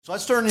So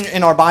let's turn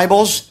in our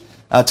Bibles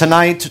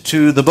tonight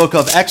to the book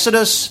of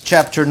Exodus,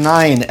 chapter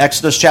 9.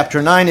 Exodus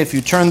chapter 9, if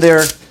you turn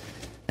there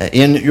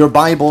in your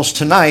Bibles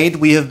tonight,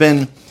 we have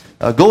been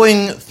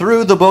going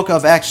through the book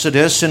of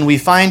Exodus, and we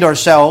find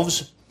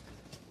ourselves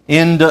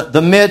in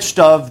the midst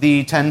of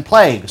the 10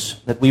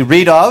 plagues that we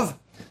read of.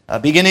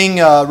 Beginning,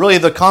 really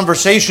the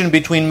conversation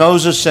between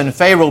Moses and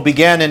Pharaoh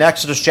began in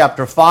Exodus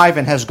chapter 5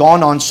 and has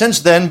gone on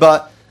since then,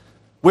 but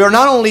we are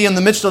not only in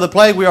the midst of the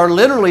plague, we are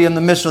literally in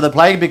the midst of the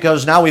plague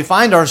because now we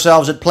find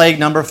ourselves at plague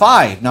number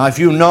 5. Now, if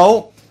you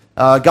know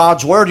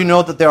God's Word, you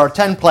know that there are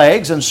 10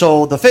 plagues, and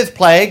so the 5th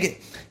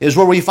plague is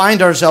where we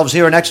find ourselves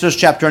here in Exodus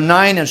chapter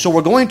 9, and so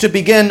we're going to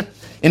begin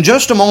in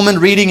just a moment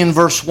reading in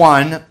verse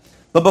 1.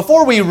 But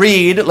before we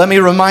read, let me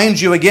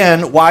remind you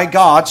again why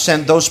God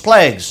sent those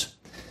plagues.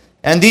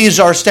 And these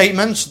are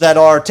statements that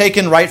are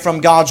taken right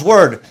from God's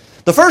Word.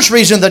 The first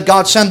reason that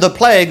God sent the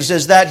plagues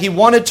is that He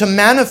wanted to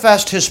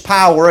manifest His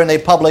power in a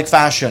public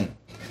fashion.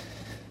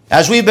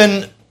 As we've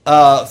been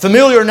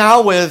familiar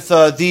now with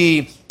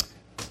the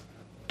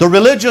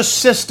religious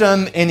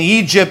system in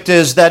Egypt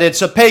is that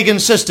it's a pagan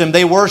system.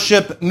 They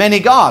worship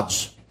many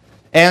gods.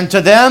 And to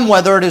them,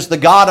 whether it is the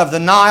god of the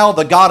Nile,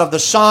 the god of the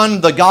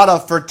sun, the god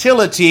of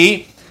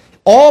fertility,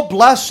 all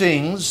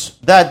blessings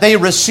that they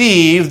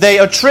receive, they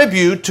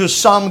attribute to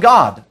some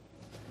god.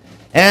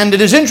 And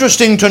it is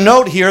interesting to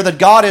note here that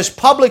God is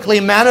publicly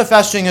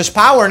manifesting His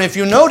power. And if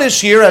you notice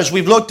here, as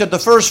we've looked at the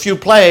first few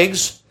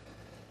plagues,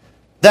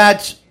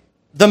 that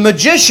the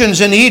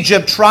magicians in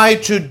Egypt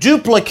tried to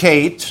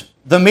duplicate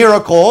the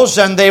miracles,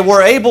 and they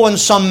were able in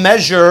some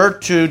measure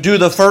to do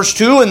the first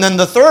two. And then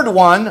the third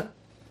one,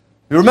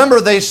 you remember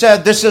they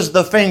said, "This is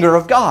the finger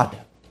of God."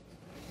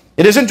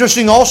 It is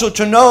interesting also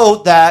to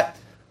note that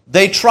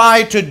they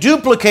tried to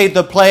duplicate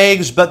the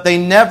plagues, but they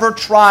never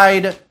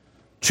tried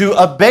to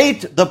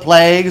abate the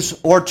plagues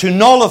or to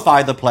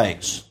nullify the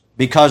plagues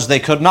because they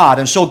could not.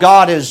 And so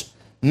God is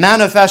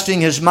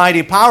manifesting His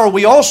mighty power.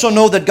 We also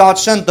know that God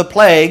sent the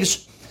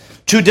plagues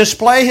to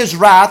display His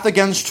wrath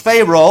against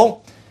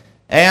Pharaoh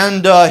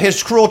and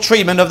his cruel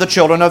treatment of the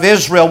children of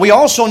Israel. We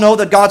also know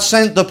that God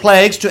sent the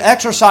plagues to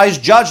exercise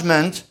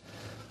judgment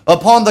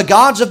upon the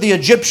gods of the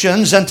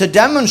Egyptians and to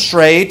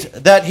demonstrate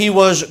that He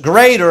was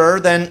greater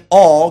than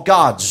all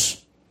gods.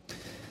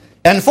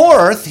 And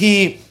fourth,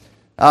 He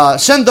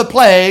send the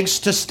plagues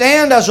to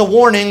stand as a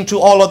warning to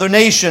all other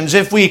nations.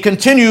 If we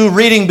continue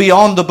reading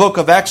beyond the book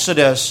of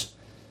Exodus,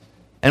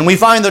 and we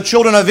find the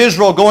children of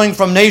Israel going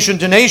from nation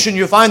to nation,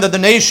 you find that the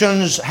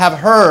nations have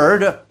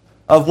heard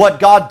of what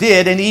God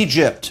did in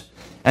Egypt.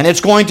 And it's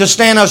going to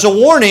stand as a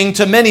warning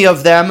to many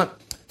of them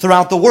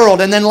throughout the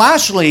world. And then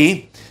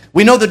lastly,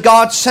 we know that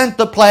God sent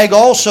the plague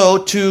also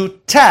to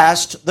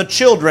test the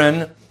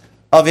children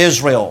of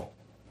Israel.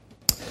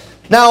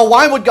 Now,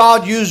 why would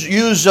God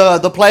use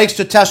the plagues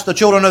to test the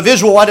children of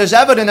Israel? What is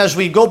evident as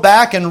we go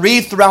back and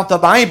read throughout the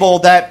Bible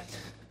that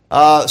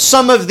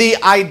some of the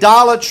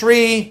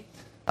idolatry,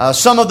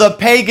 some of the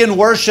pagan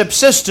worship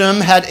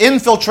system had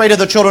infiltrated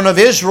the children of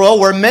Israel,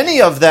 where many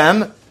of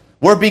them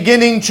were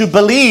beginning to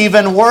believe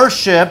and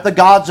worship the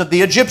gods of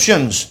the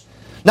Egyptians.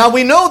 Now,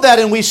 we know that,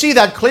 and we see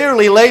that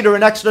clearly later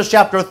in Exodus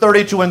chapter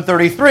 32 and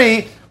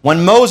 33,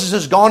 when Moses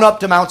has gone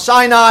up to Mount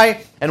Sinai,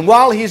 and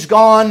while he's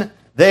gone,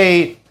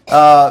 they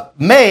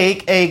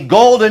make a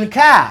golden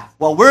calf.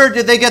 Well, where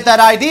did they get that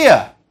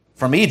idea?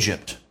 From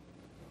Egypt.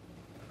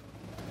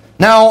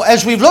 Now,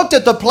 as we've looked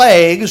at the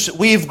plagues,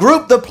 we've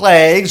grouped the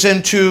plagues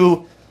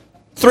into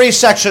 3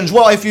 sections.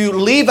 Well, if you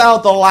leave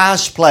out the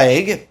last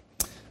plague,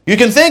 you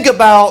can think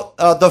about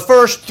the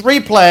first 3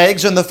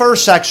 plagues in the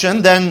first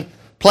section, then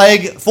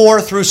plague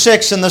 4 through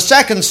 6 in the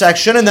second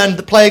section, and then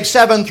the plague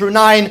 7 through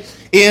 9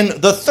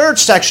 in the third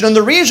section. And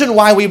the reason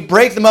why we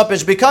break them up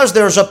is because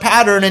there's a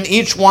pattern in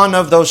each one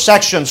of those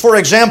sections. For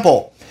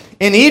example,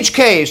 in each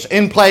case,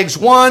 in plagues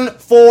 1,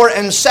 4,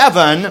 and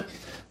 7,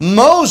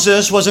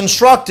 Moses was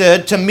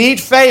instructed to meet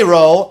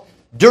Pharaoh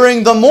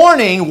during the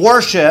morning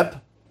worship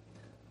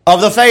of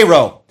the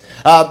Pharaoh.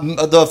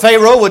 The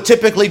Pharaoh would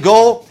typically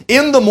go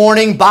in the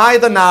morning by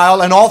the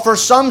Nile and offer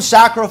some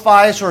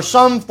sacrifice or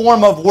some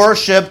form of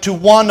worship to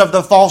one of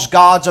the false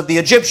gods of the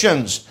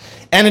Egyptians.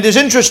 And it is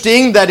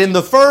interesting that in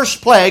the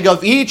first plague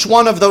of each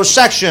one of those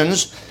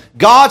sections,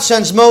 God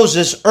sends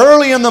Moses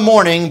early in the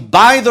morning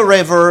by the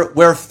river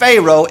where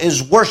Pharaoh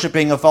is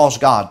worshiping a false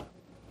god.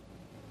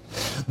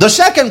 The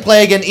second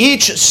plague in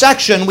each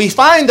section, we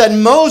find that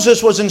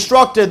Moses was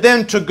instructed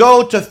then to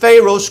go to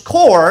Pharaoh's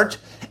court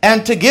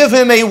and to give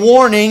him a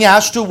warning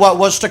as to what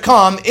was to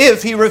come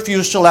if he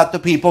refused to let the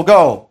people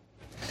go.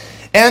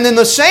 And in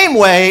the same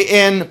way,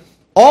 in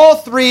all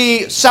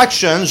 3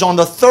 sections, on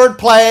the 3rd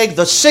plague,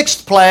 the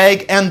 6th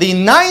plague, and the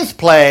 9th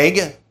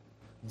plague,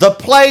 the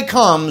plague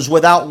comes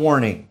without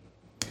warning.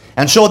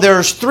 And so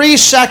there's 3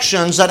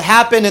 sections that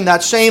happen in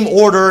that same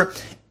order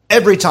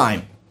every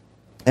time.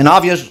 And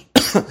obviously,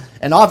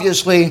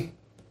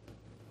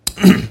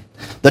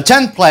 the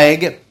 10th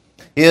plague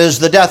is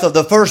the death of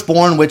the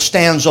firstborn, which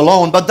stands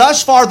alone. But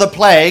thus far the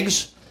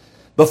plagues,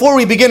 before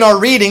we begin our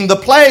reading, the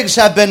plagues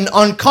have been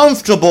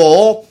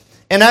uncomfortable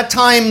and at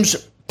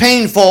times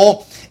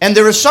painful. And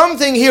there is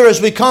something here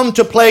as we come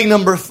to plague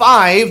number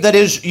 5 that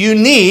is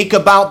unique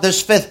about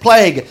this 5th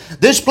plague.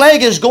 This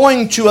plague is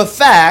going to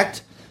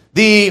affect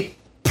the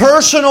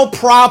personal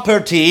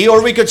property,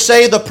 or we could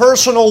say the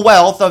personal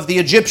wealth of the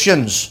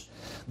Egyptians.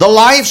 The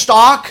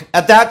livestock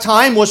at that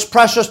time was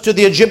precious to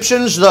the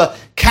Egyptians. The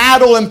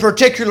cattle in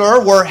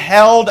particular were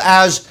held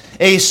as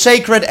a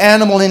sacred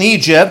animal in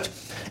Egypt.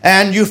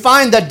 And you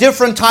find that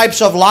different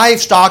types of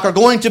livestock are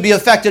going to be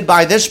affected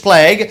by this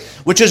plague,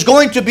 which is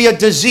going to be a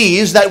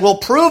disease that will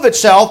prove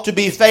itself to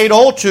be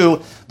fatal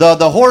to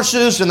the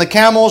horses and the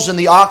camels and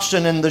the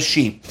oxen and the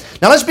sheep.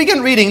 Now let's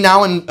begin reading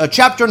now in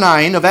chapter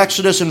 9 of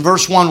Exodus in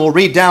verse 1. We'll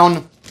read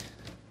down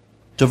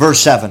to verse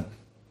 7.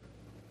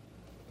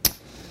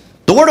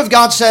 The Word of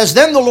God says,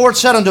 Then the Lord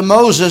said unto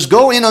Moses,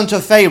 Go in unto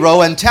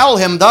Pharaoh, and tell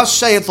him, Thus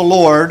saith the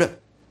Lord,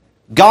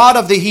 God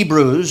of the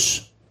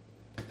Hebrews,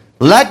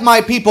 Let my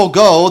people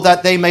go,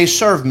 that they may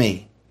serve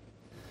me.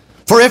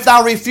 For if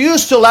thou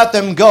refuse to let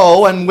them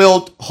go, and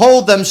wilt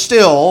hold them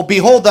still,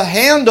 behold, the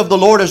hand of the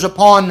Lord is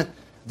upon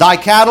thy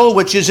cattle,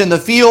 which is in the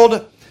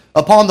field,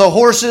 upon the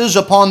horses,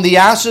 upon the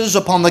asses,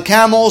 upon the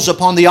camels,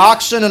 upon the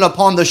oxen, and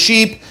upon the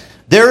sheep.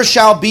 There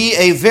shall be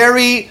a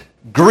very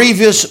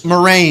grievous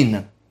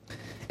murrain.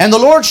 And the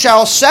Lord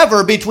shall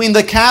sever between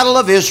the cattle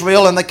of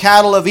Israel and the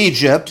cattle of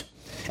Egypt,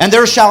 and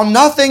there shall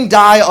nothing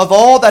die of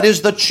all that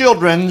is the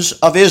children's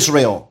of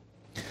Israel.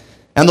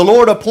 And the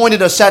Lord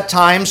appointed a set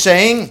time,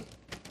 saying,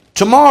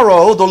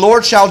 Tomorrow the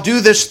Lord shall do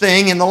this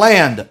thing in the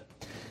land.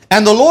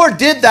 And the Lord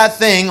did that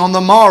thing on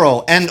the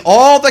morrow, and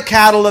all the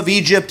cattle of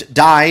Egypt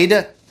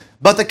died,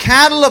 but the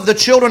cattle of the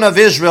children of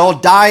Israel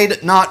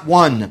died not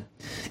one.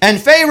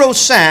 And Pharaoh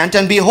sent,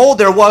 and behold,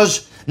 there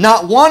was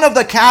not one of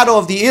the cattle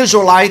of the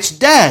Israelites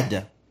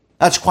dead.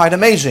 That's quite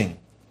amazing.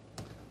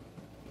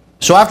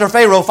 So after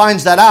Pharaoh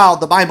finds that out,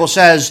 the Bible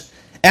says,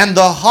 And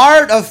the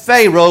heart of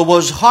Pharaoh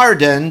was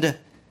hardened,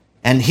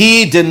 and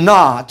he did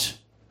not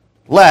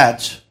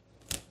let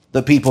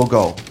the people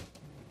go.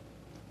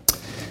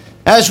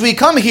 As we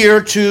come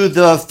here to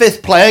the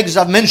 5th plague, as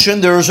I've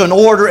mentioned, there's an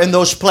order in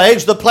those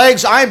plagues. The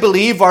plagues, I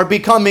believe, are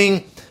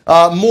becoming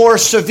more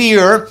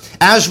severe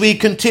as we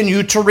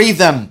continue to read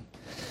them.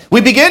 We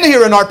begin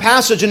here in our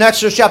passage in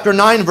Exodus chapter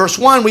 9, verse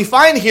 1. We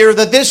find here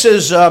that this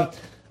is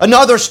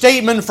another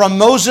statement from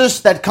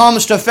Moses that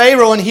comes to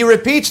Pharaoh, and he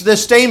repeats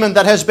this statement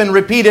that has been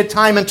repeated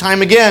time and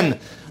time again.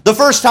 The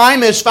first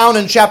time is found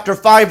in chapter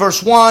 5,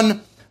 verse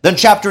 1, then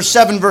chapter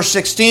 7, verse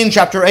 16,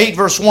 chapter 8,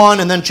 verse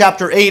 1, and then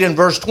chapter 8 and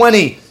verse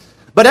 20.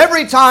 But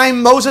every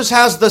time Moses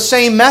has the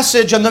same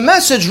message, and the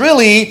message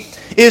really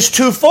is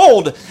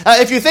twofold.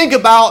 If you think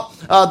about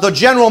the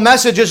general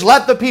message is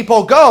let the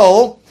people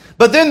go,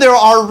 but then there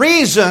are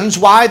reasons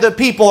why the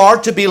people are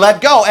to be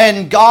let go.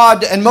 And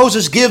God and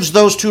Moses gives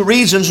those two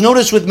reasons.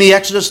 Notice with me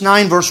Exodus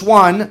 9 verse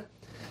 1.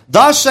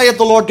 Thus saith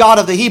the Lord God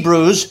of the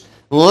Hebrews,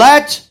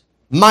 Let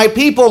my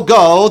people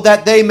go,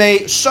 that they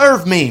may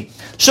serve me.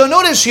 So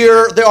notice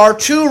here, there are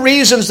two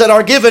reasons that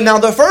are given. Now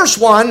the first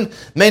one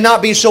may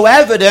not be so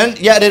evident,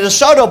 yet it is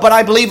subtle, but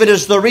I believe it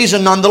is the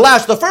reason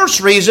nonetheless. The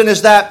first reason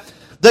is that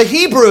the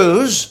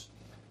Hebrews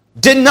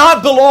did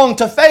not belong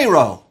to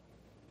Pharaoh.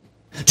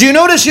 Do you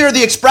notice here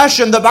the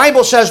expression, the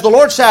Bible says, the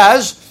Lord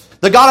says,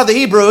 the God of the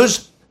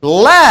Hebrews,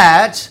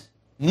 let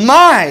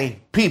my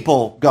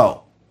people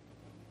go.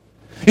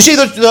 You see,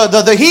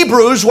 the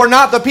Hebrews were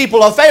not the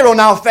people of Pharaoh.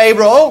 Now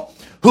Pharaoh,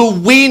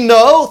 who we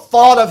know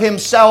thought of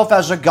himself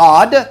as a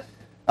god,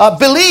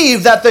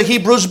 believed that the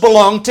Hebrews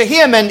belonged to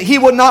him, and he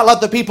would not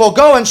let the people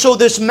go. And so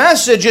this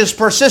message is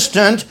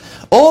persistent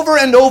over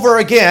and over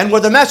again,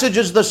 where the message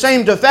is the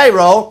same to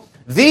Pharaoh.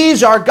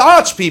 These are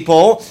God's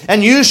people,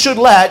 and you should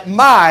let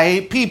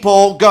my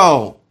people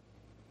go.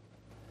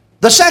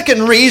 The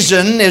second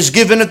reason is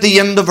given at the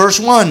end of verse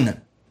 1.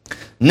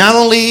 Not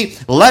only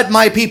let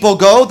my people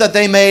go, that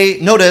they may,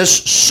 notice,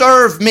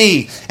 serve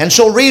me. And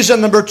so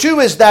reason number 2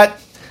 is that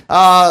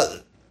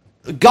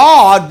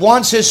God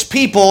wants his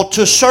people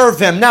to serve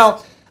him.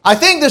 Now, I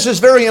think this is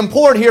very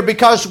important here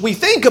because we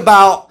think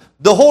about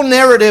the whole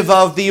narrative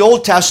of the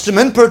Old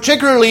Testament,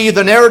 particularly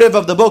the narrative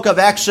of the book of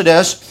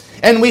Exodus,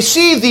 and we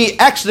see the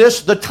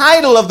Exodus, the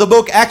title of the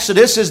book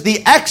Exodus is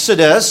the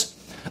Exodus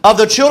of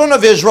the children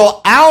of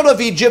Israel out of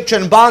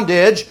Egyptian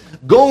bondage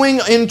going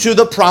into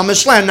the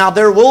promised land. Now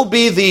there will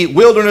be the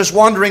wilderness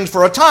wanderings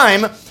for a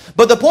time,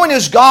 but the point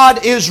is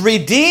God is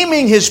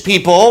redeeming his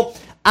people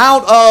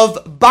out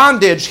of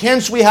bondage.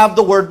 Hence we have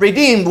the word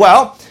redeemed.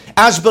 Well,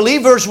 as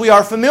believers we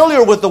are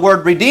familiar with the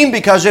word redeemed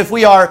because if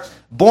we are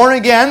born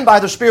again by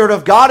the Spirit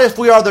of God, if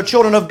we are the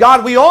children of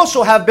God, we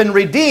also have been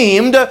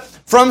redeemed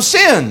from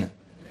sin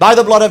by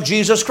the blood of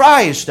Jesus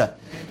Christ.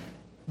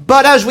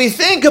 But as we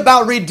think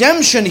about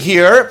redemption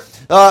here,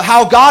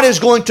 how God is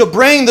going to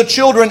bring the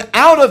children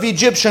out of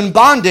Egyptian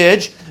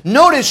bondage,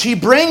 notice he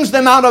brings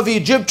them out of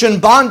Egyptian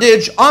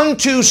bondage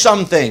unto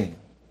something.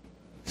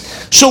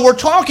 So we're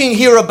talking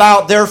here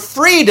about their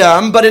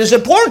freedom, but it is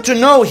important to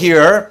know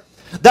here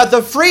that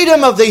the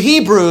freedom of the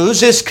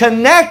Hebrews is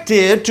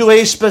connected to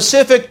a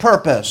specific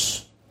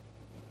purpose.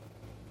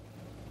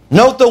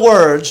 Note the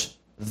words,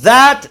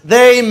 that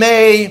they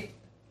may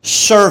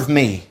serve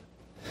me.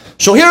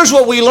 So here's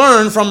what we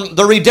learn from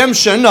the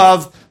redemption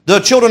of the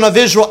children of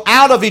Israel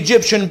out of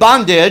Egyptian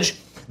bondage,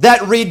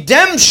 that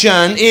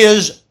redemption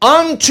is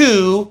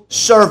unto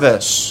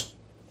service.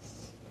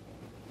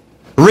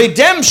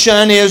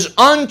 Redemption is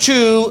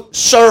unto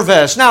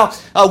service. Now,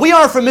 we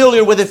are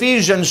familiar with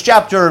Ephesians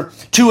chapter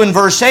 2 and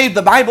verse 8.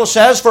 The Bible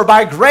says, "For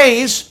by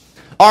grace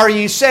are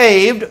ye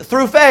saved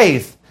through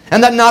faith,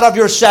 and that not of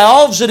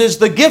yourselves, it is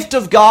the gift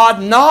of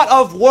God, not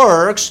of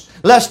works,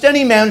 lest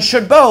any man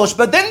should boast."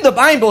 But then the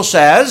Bible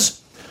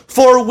says,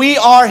 "For we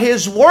are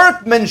His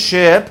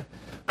workmanship,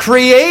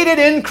 created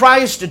in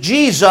Christ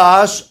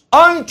Jesus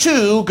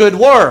unto good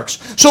works."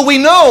 So we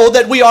know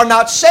that we are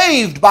not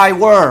saved by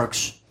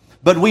works,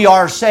 but we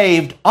are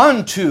saved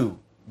unto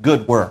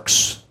good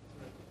works.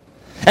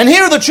 And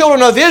here the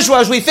children of Israel,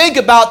 as we think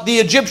about the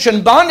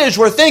Egyptian bondage,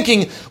 we're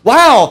thinking,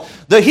 wow,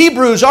 the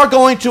Hebrews are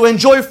going to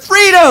enjoy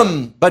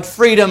freedom, but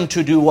freedom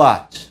to do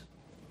what?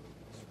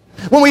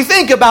 When we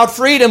think about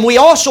freedom, we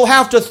also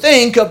have to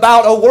think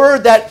about a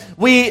word that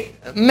we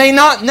may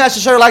not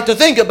necessarily like to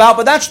think about,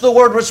 but that's the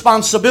word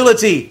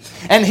responsibility.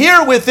 And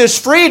here with this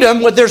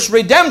freedom, with this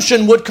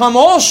redemption, would come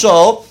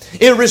also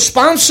a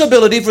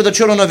responsibility for the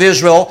children of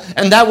Israel,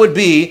 and that would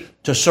be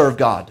to serve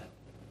God.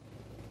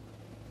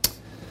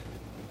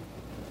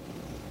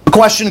 The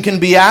question can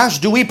be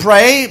asked, do we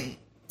pray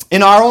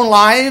in our own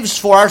lives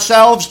for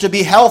ourselves to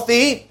be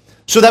healthy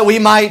so that we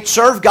might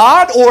serve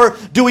God? Or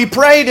do we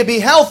pray to be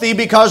healthy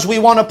because we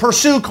want to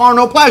pursue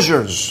carnal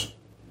pleasures?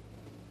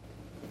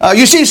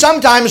 You see,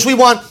 sometimes we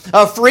want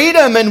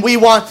freedom and we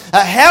want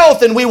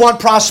health and we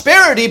want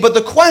prosperity, but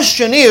the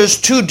question is,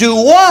 to do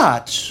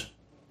what?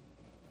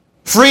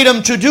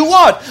 Freedom to do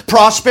what?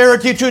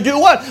 Prosperity to do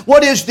what?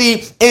 What is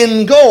the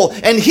end goal?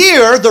 And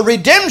here, the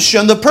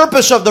redemption, the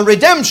purpose of the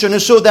redemption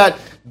is so that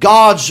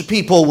God's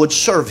people would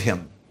serve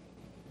Him.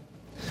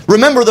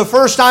 Remember the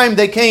first time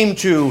they came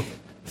to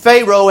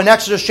Pharaoh in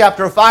Exodus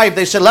chapter 5,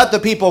 they said, "Let the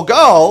people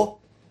go,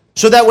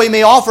 so that we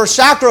may offer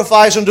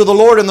sacrifice unto the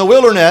Lord in the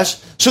wilderness,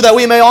 so that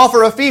we may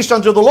offer a feast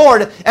unto the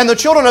Lord." And the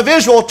children of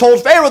Israel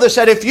told Pharaoh, they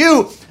said, "If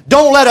you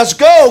don't let us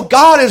go,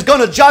 God is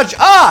going to judge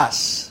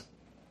us."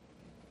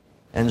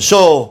 And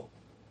so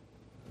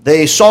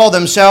they saw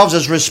themselves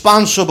as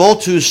responsible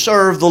to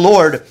serve the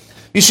Lord.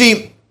 You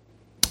see,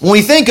 when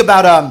we think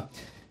about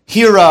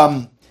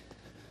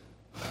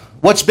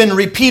what's been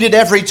repeated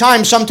every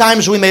time,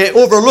 sometimes we may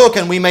overlook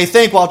and we may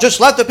think, well, just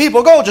let the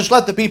people go, just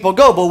let the people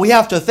go. But we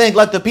have to think,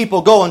 let the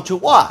people go into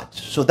what?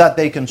 So that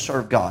they can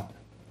serve God.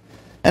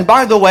 And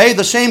by the way,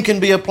 the same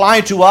can be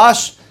applied to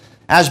us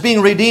as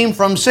being redeemed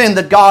from sin,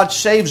 that God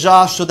saves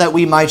us so that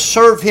we might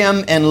serve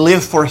Him and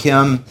live for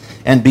Him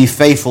and be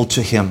faithful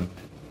to Him.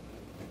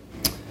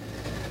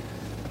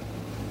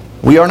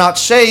 We are not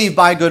saved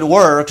by good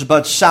works,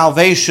 but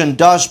salvation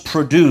does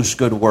produce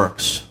good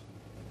works.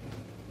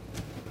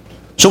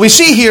 So we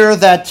see here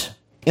that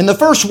in the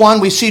first one,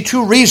 we see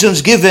two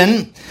reasons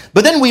given,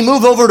 but then we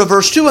move over to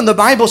verse 2, and the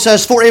Bible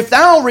says, "For if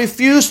thou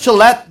refuse to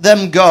let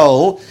them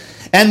go,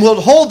 and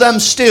wilt hold them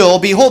still,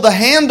 behold, the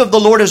hand of the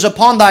Lord is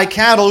upon thy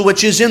cattle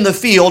which is in the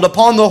field,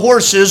 upon the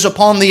horses,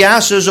 upon the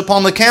asses,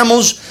 upon the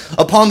camels,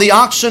 upon the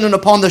oxen, and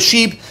upon the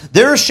sheep.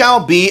 There shall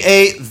be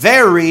a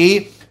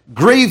very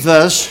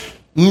grievous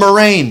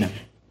murrain."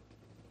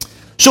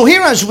 So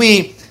here, as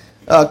we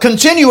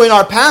continue in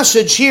our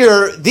passage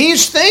here,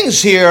 these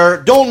things here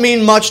don't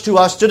mean much to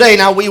us today.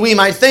 Now, we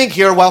might think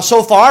here, well,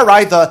 so far,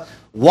 right, the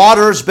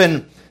water's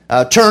been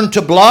turned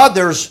to blood.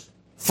 There's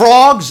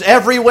frogs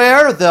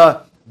everywhere.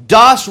 The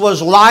dust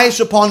was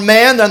lice upon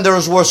man, and there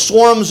were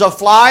swarms of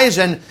flies.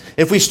 And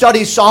if we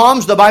study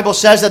Psalms, the Bible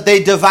says that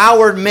they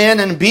devoured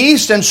men and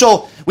beasts. And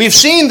so we've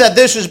seen that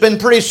this has been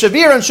pretty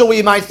severe. And so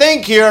we might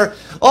think here,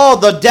 oh,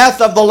 the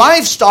death of the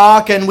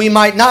livestock, and we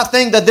might not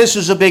think that this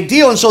is a big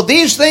deal. And so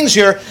these things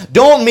here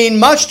don't mean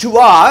much to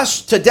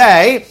us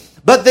today,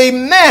 but they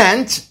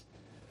meant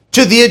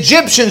to the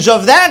Egyptians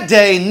of that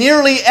day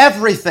nearly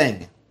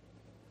everything.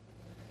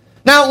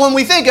 Now, when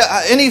we think,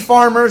 any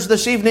farmers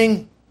this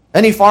evening?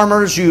 Any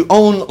farmers, you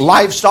own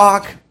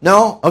livestock?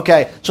 No?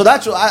 Okay. So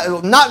that's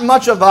not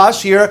much of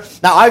us here.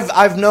 Now,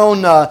 I've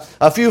known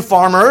a few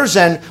farmers,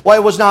 and well,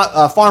 it was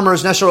not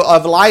farmers necessarily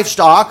of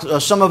livestock.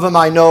 Some of them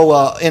I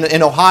know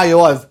in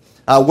Ohio.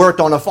 I've worked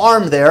on a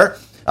farm there.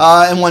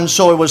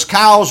 So it was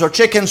cows or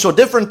chickens, so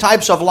different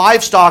types of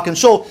livestock. And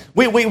so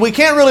we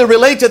can't really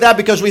relate to that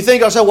because we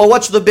think, well,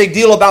 what's the big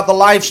deal about the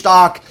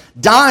livestock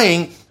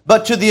dying?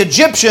 But to the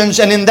Egyptians,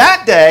 and in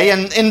that day,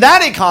 and in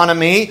that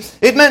economy,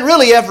 it meant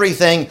really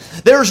everything.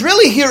 There's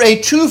really here a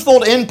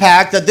twofold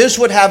impact that this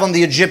would have on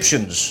the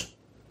Egyptians.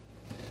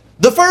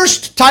 The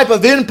first type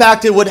of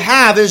impact it would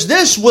have is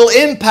this will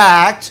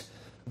impact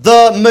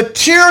the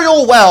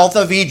material wealth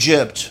of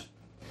Egypt.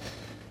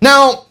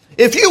 Now,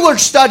 if you would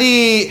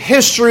study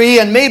history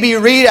and maybe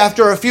read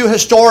after a few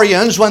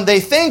historians, when they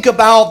think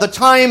about the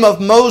time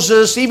of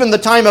Moses, even the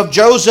time of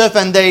Joseph,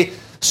 and they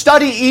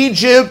study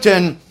Egypt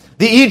and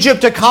the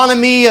Egypt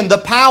economy and the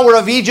power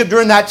of Egypt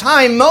during that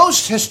time,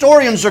 most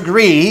historians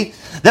agree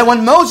that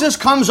when Moses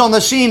comes on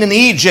the scene in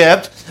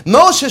Egypt,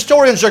 most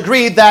historians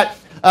agree that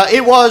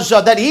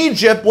that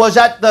Egypt was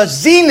at the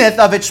zenith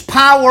of its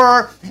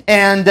power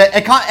and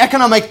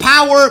economic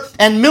power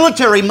and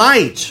military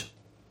might.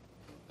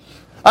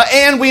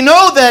 And we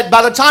know that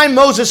by the time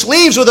Moses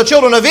leaves with the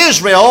children of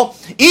Israel,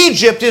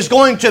 Egypt is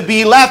going to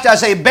be left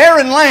as a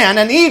barren land,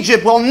 and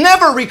Egypt will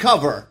never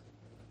recover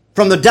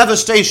from the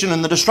devastation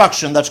and the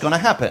destruction that's going to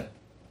happen.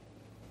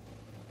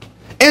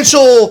 And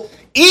so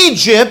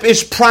Egypt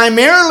is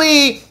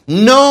primarily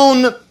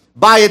known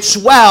by its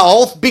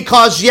wealth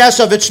because, yes,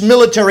 of its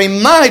military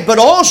might, but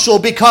also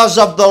because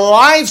of the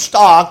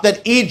livestock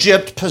that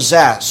Egypt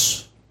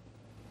possessed.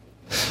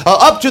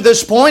 Up to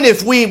this point,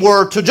 if we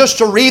were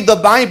to read the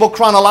Bible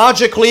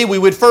chronologically, we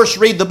would first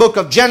read the book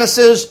of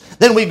Genesis,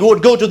 then we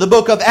would go to the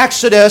book of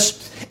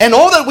Exodus, and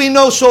all that we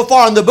know so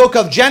far in the book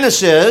of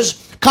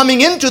Genesis,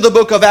 coming into the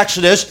book of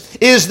Exodus,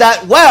 is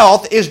that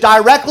wealth is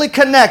directly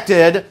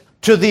connected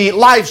to the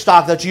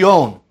livestock that you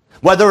own.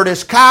 Whether it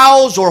is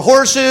cows or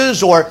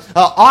horses or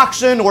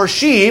oxen or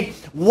sheep,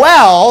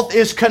 wealth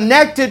is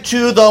connected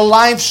to the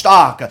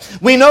livestock.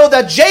 We know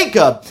that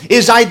Jacob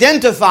is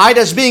identified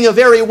as being a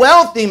very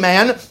wealthy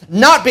man,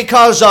 not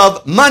because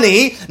of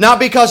money, not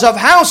because of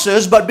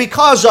houses, but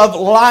because of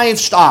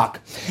livestock.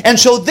 And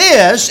so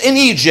this, in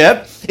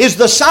Egypt, is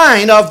the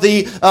sign of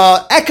the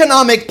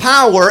economic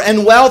power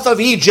and wealth of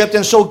Egypt.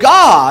 And so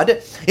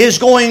God is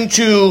going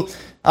to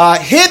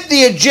hit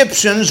the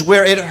Egyptians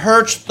where it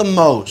hurts the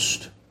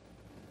most.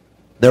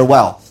 Their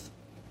wealth.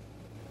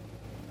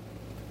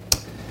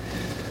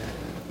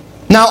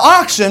 Now,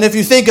 oxen, if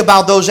you think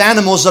about those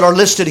animals that are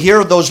listed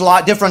here, those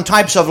different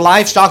types of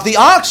livestock, the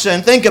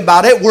oxen, think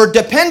about it, were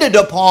depended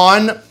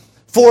upon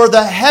for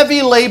the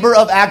heavy labor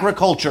of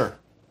agriculture.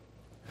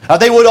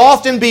 They would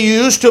often be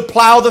used to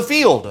plow the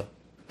field.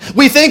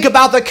 We think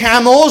about the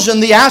camels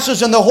and the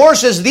asses and the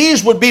horses.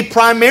 These would be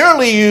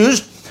primarily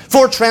used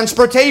for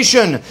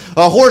transportation.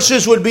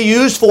 Horses would be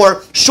used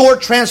for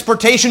short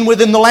transportation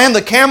within the land.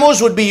 The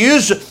camels would be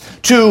used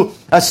to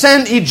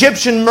send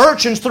Egyptian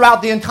merchants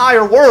throughout the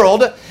entire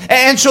world.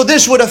 And so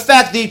this would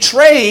affect the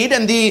trade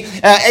and the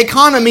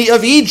economy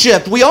of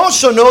Egypt. We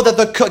also know that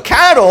the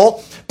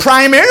cattle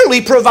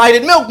primarily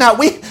provided milk. Now,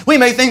 we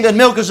may think that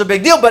milk is a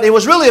big deal, but it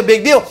was really a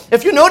big deal.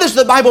 If you notice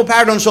the Bible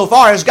pattern so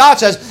far, as God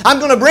says, I'm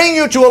going to bring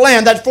you to a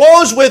land that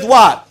flows with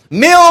what?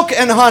 Milk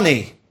and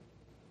honey.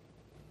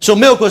 So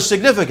milk was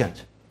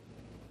significant.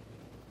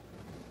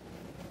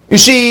 You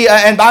see,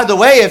 and by the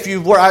way, if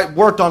you've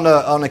worked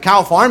on a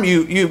cow farm,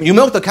 you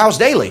milk the cows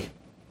daily.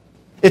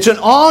 It's an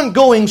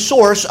ongoing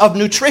source of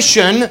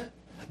nutrition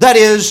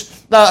basically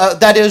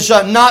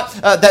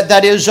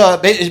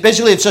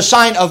it's a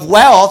sign of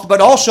wealth, but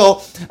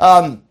also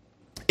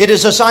it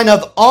is a sign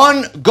of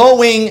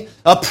ongoing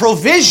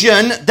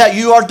provision that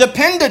you are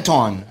dependent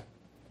on.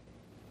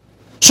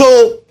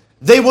 So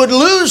they would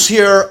lose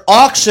here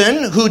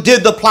oxen who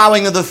did the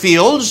plowing of the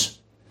fields.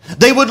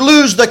 They would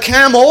lose the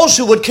camels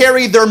who would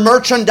carry their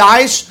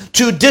merchandise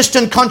to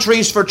distant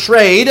countries for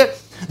trade.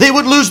 They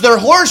would lose their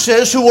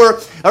horses who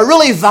were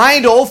really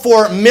vital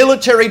for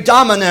military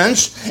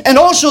dominance. And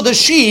also the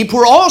sheep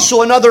were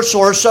also another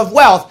source of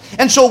wealth.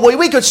 And so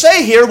we could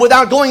say here,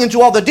 without going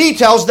into all the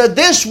details, that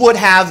this would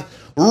have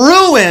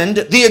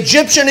ruined the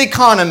Egyptian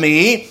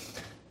economy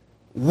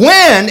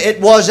when it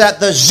was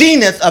at the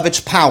zenith of its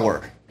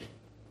power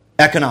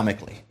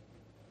economically.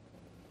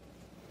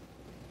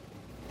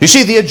 You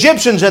see, the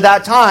Egyptians at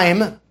that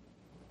time,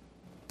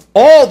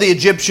 all the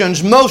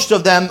Egyptians, most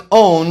of them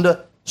owned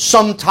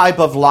some type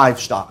of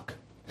livestock.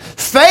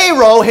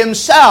 Pharaoh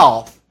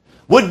himself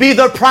would be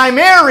the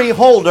primary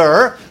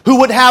holder who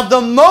would have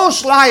the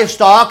most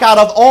livestock out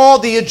of all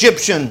the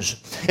Egyptians.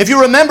 If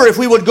you remember, if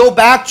we would go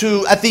back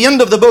to at the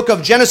end of the book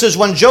of Genesis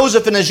when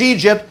Joseph is in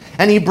Egypt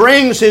and he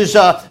brings his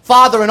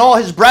father and all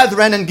his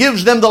brethren and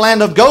gives them the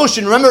land of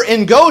Goshen. Remember,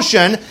 in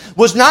Goshen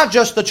was not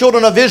just the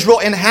children of Israel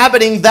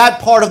inhabiting that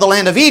part of the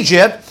land of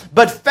Egypt,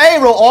 but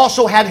Pharaoh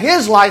also had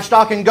his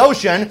livestock in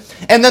Goshen,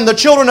 and then the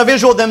children of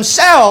Israel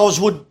themselves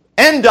would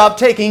end up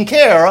taking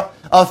care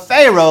of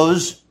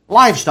Pharaoh's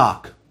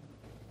livestock.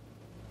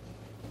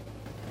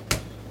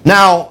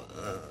 Now,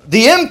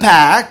 the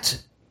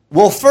impact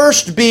will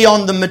first be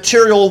on the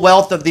material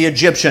wealth of the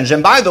Egyptians.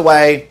 And by the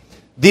way,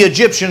 the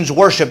Egyptians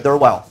worshiped their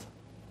wealth.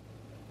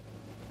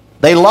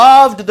 They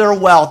loved their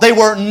wealth. They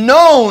were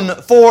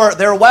known for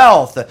their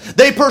wealth.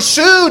 They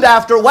pursued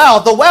after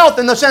wealth. The wealth,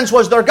 in the sense,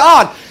 was their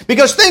God.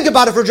 Because think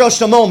about it for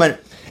just a moment.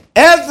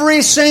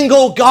 Every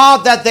single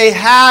god that they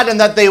had and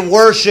that they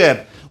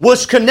worshiped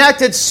was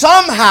connected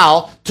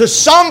somehow to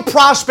some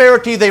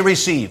prosperity they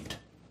received.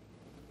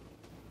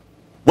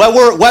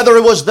 Whether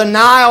it was the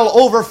Nile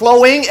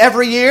overflowing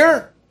every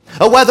year,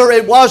 or whether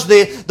it was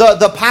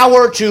the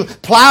power to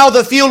plow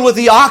the field with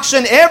the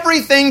oxen,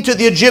 everything to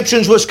the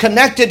Egyptians was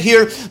connected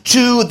here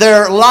to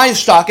their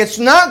livestock. It's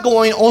not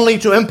going only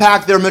to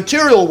impact their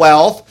material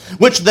wealth,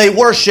 which they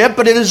worship,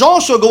 but it is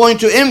also going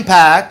to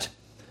impact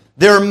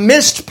their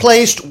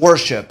misplaced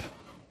worship.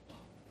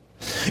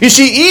 You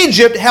see,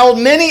 Egypt held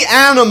many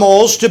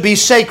animals to be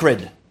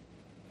sacred.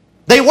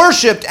 They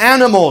worshipped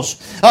animals.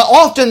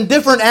 Often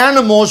different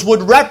animals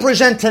would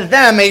represent to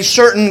them a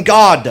certain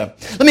god.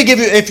 Let me give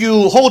you, if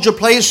you hold your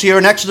place here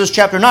in Exodus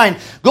chapter 9,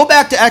 go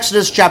back to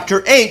Exodus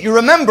chapter 8. You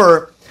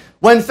remember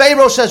when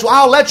Pharaoh says, well,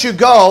 I'll let you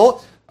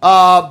go,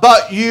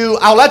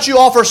 I'll let you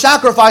offer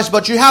sacrifice,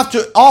 but you have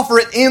to offer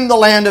it in the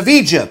land of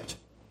Egypt.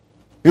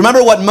 You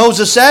remember what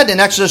Moses said in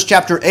Exodus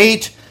chapter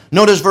 8?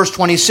 Notice verse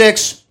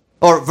 26,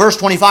 or verse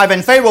 25.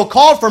 And Pharaoh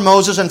called for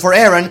Moses and for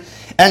Aaron,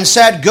 and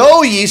said,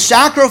 go ye,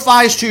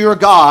 sacrifice to your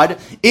God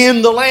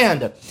in the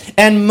land.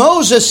 And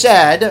Moses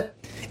said,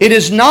 it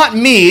is not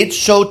meet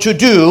so to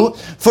do,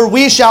 for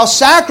we shall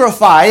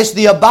sacrifice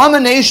the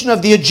abomination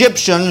of the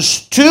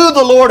Egyptians to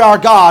the Lord our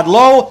God.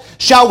 Lo,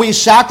 shall we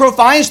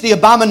sacrifice the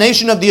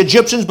abomination of the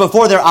Egyptians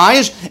before their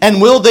eyes,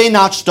 and will they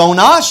not stone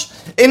us?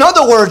 In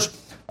other words,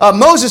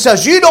 Moses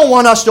says, you don't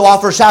want us to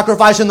offer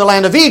sacrifice in the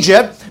land of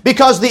Egypt,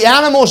 because the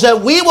animals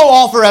that we will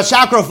offer as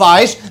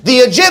sacrifice, the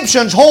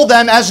Egyptians hold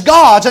them as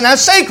gods and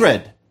as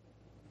sacred.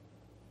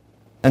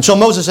 And so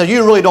Moses said,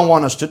 you really don't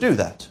want us to do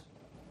that.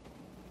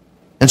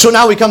 And so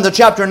now we come to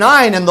chapter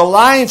 9, and the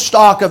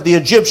livestock of the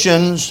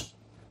Egyptians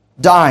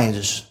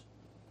dies.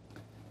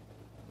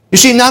 You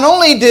see, not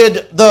only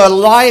did the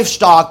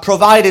livestock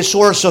provide a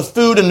source of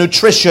food and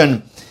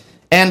nutrition,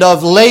 and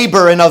of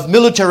labor and of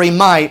military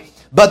might,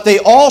 but they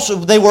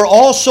were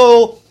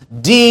also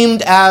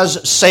deemed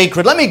as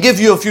sacred. Let me give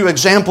you a few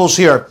examples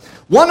here.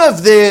 One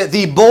of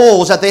the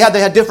bulls that they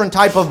had different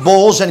type of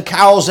bulls and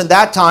cows in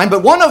that time,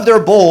 but one of their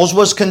bulls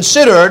was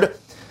considered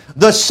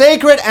the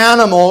sacred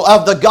animal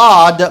of the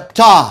god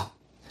Ptah.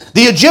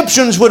 The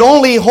Egyptians would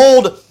only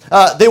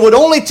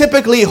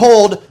typically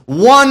hold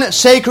one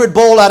sacred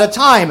bull at a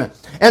time.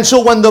 And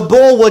so when the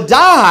bull would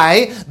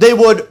die, they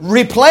would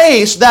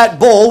replace that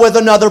bull with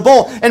another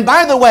bull. And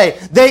by the way,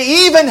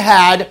 they even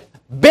had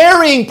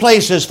burying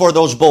places for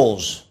those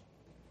bulls.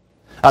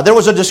 There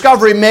was a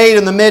discovery made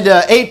in the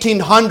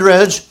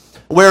mid-1800s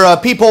where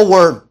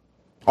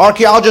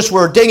archaeologists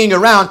were digging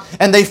around,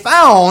 and they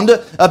found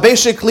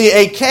basically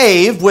a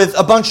cave with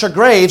a bunch of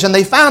graves, and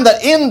they found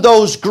that in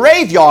those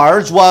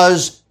graveyards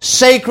was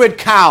sacred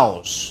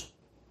cows.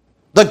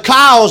 The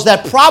cows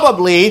that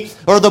probably,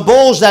 or the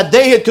bulls that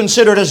they had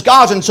considered as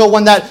gods. And so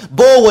when that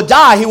bull would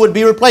die, he would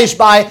be replaced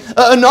by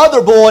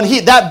another bull, and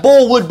that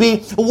bull would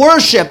be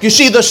worshipped. You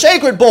see, the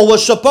sacred bull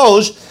was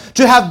supposed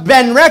to have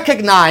been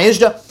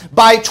recognized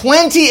by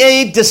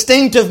 28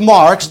 distinctive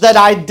marks that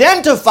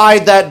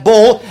identified that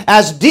bull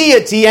as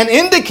deity and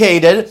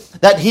indicated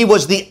that he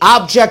was the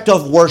object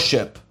of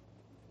worship.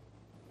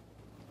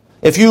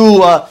 If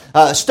you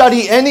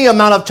study any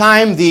amount of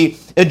time the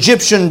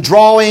Egyptian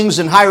drawings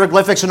and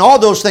hieroglyphics and all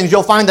those things,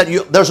 you'll find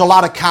that there's a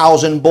lot of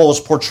cows and bulls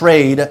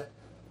portrayed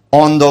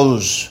on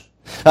those.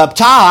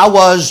 Ptah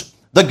was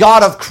the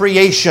god of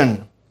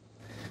creation.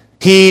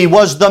 He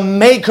was the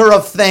maker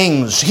of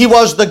things. He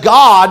was the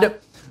god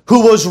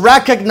who was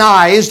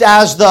recognized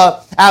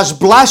as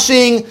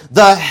blessing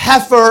the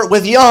heifer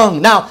with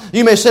young. Now,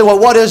 you may say, well,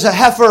 what is a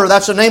heifer?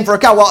 That's a name for a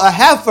cow. Well, a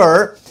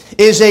heifer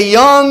is a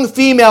young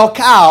female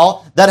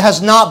cow that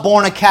has not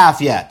born a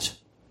calf yet.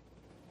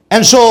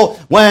 And so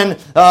when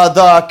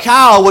the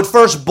cow would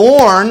first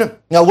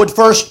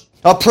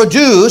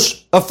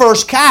produce a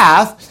first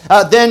calf,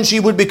 then she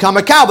would become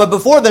a cow. But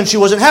before then, she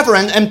was a heifer.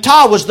 And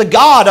Ptah was the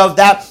god of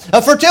that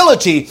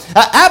fertility.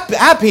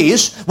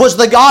 Apis was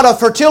the god of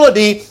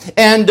fertility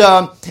and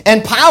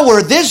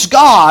power. This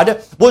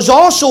god was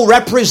also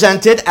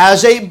represented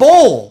as a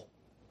bull.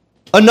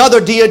 Another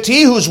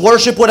deity whose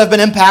worship would have been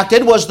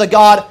impacted was the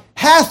god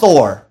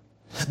Hathor.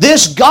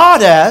 This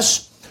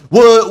goddess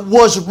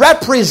was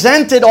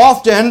represented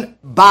often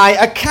by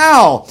a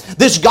cow.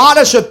 This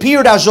goddess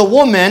appeared as a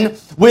woman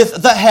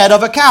with the head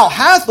of a cow.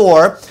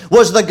 Hathor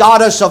was the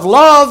goddess of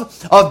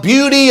love, of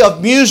beauty,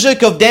 of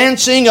music, of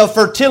dancing, of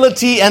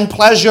fertility and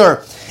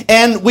pleasure.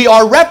 And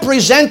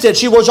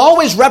she was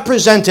always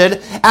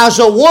represented as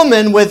a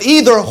woman with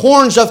either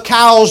horns of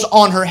cows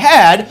on her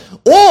head,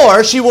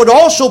 or she would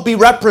also be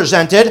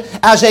represented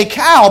as a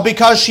cow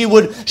because she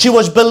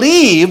was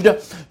believed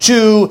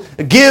to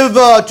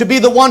be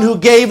the one who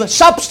gave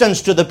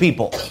substance to the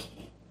people.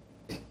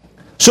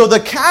 So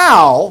the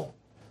cow,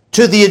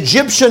 to the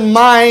Egyptian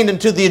mind and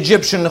to the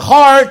Egyptian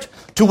heart,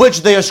 to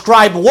which they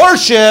ascribed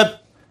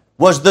worship,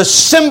 was the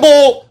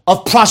symbol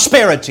of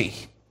prosperity.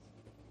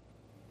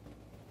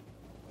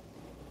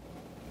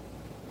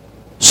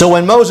 So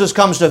when Moses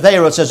comes to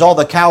Pharaoh and says all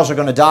the cows are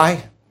going to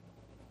die,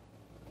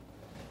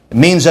 it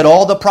means that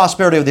all the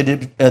prosperity of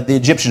the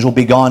Egyptians will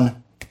be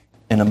gone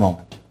in a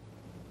moment.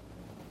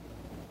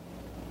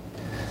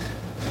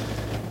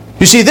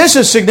 You see, this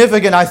is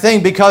significant, I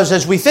think, because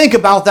as we think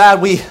about that,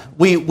 we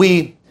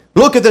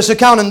look at this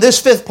account, and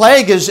this fifth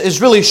plague is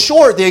really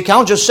short, the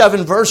account, just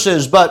 7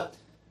 verses. But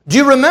do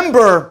you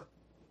remember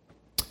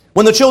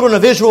when the children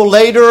of Israel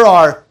later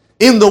are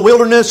in the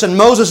wilderness and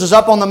Moses is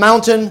up on the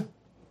mountain?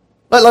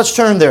 Let's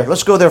turn there.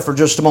 Let's go there for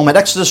just a moment.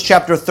 Exodus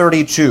chapter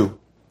 32.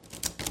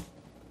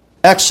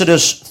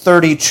 Exodus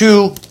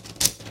 32.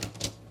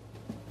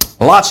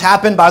 Lots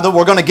happened. By the way,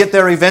 we're going to get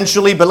there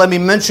eventually, but let me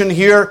mention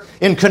here,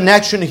 in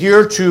connection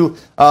here to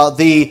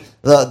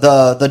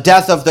the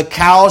death of the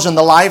cows and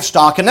the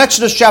livestock. In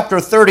Exodus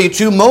chapter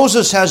 32,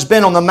 Moses has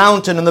been on the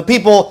mountain, and the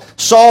people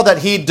saw that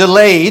he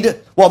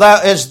delayed. Well,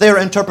 that is their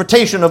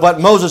interpretation of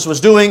what Moses was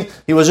doing.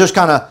 He was just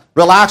kind of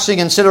relaxing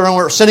and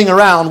sitting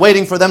around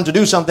waiting for them to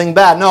do something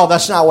bad. No,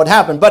 that's not what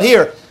happened. But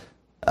here,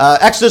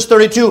 Exodus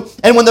 32,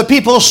 and when the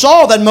people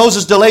saw that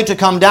Moses delayed to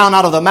come down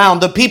out of the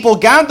mount, the people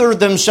gathered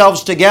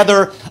themselves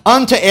together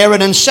unto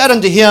Aaron and said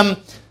unto him,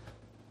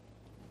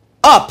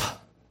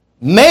 Up,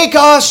 make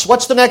us,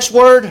 what's the next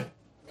word?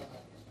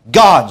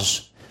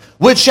 Gods,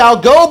 which shall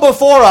go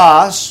before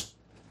us.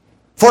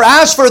 For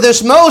as for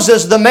this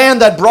Moses, the man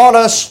that brought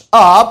us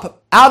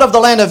up out of the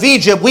land of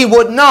Egypt, we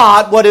would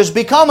not what is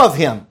become of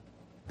him.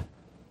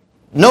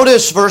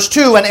 Notice verse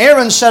 2, And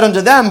Aaron said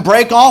unto them,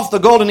 Break off the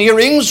golden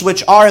earrings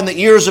which are in the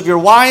ears of your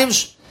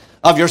wives,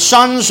 of your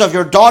sons, of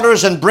your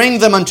daughters, and bring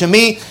them unto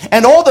me.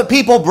 And all the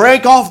people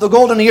brake off the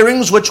golden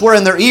earrings which were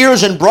in their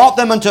ears, and brought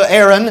them unto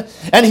Aaron.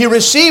 And he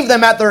received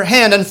them at their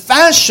hand, and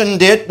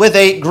fashioned it with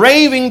a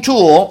graving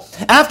tool,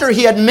 after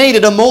he had made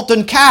it a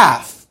molten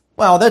calf.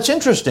 Well, that's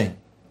interesting.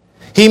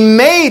 He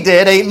made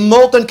it a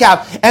molten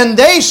calf. And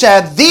they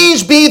said,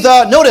 These be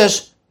the,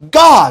 notice,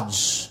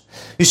 gods.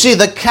 You see,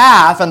 the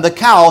calf and the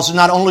cows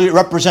not only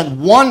represent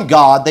one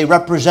god, they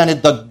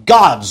represented the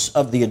gods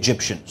of the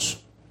Egyptians.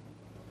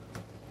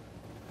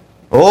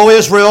 O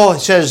Israel, it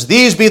says,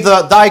 These be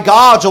thy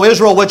gods, O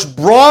Israel, which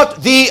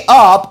brought thee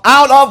up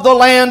out of the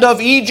land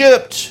of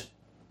Egypt.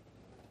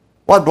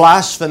 What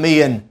blasphemy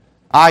and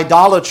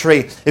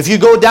idolatry. If you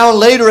go down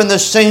later in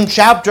this same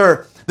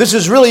chapter, this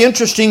is really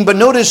interesting, but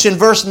notice in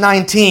verse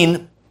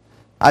 19,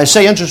 I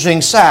say interesting,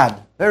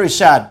 sad, very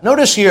sad.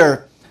 Notice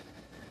here,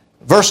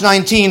 verse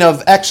 19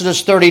 of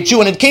Exodus 32,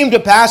 And it came to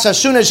pass, as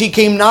soon as he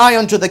came nigh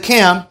unto the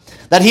camp,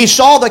 that he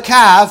saw the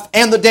calf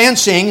and the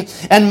dancing,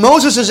 and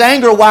Moses'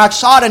 anger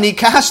waxed hot, and he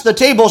cast the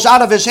tables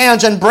out of his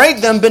hands, and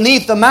brake them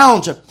beneath the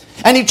mount.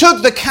 And he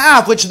took the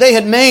calf which they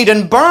had made,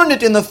 and burned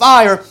it in the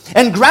fire,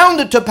 and ground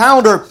it to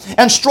powder,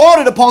 and strawed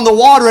it upon the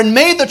water, and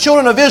made the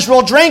children of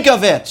Israel drink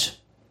of it.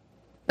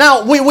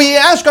 Now, we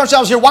ask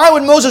ourselves here, why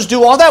would Moses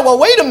do all that? Well,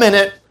 wait a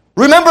minute.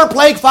 Remember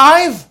plague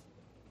 5?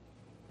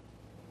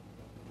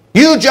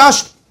 You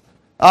just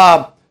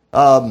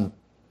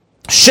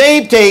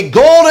shaped a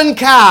golden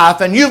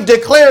calf, and you've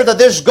declared that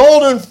this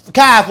golden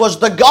calf was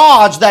the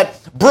gods that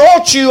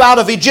brought you out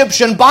of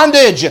Egyptian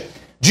bondage.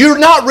 Do you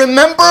not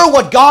remember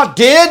what God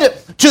did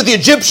to the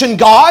Egyptian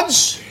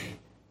gods?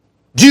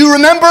 Do you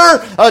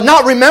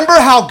not remember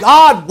how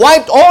God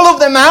wiped all of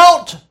them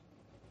out?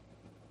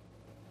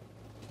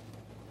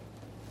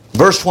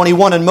 Verse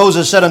 21, And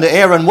Moses said unto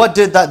Aaron, What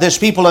did this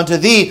people unto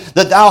thee,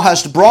 that thou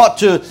hast brought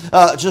to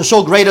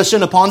so great a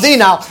sin upon thee?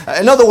 Now,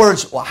 in other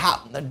words,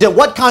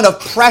 what kind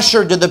of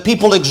pressure did the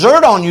people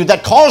exert on you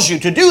that caused you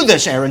to do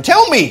this, Aaron?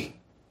 Tell me.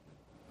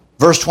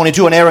 Verse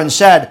 22, And Aaron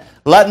said,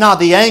 Let not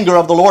the anger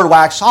of the Lord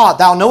wax hot.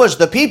 Thou knowest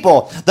the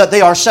people, that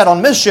they are set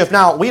on mischief.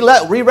 Now, we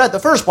read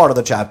the first part of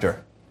the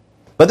chapter.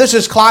 But this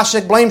is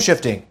classic blame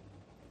shifting.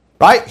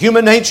 Right?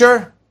 Human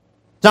nature.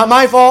 It's not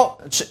my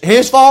fault. It's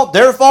his fault.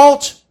 Their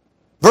fault.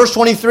 Verse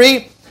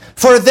 23,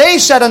 For they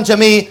said unto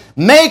me,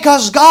 Make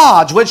us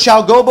gods, which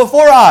shall go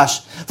before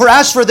us. For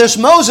as for this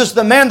Moses,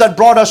 the man that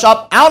brought us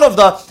up out of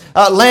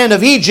the land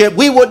of Egypt,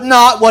 we would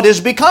not what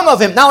is become of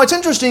him. Now it's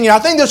interesting, I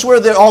think this is where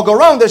they all go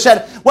wrong. They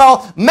said,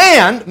 well,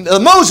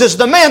 Moses,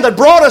 the man that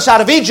brought us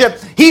out of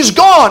Egypt, he's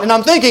gone. And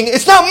I'm thinking,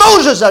 it's not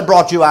Moses that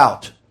brought you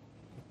out.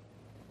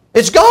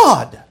 It's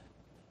God.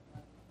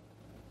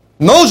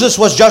 Moses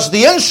was just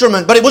the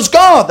instrument, but it was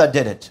God that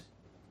did it.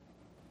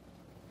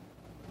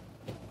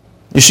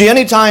 You see,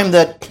 anytime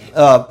that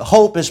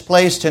hope is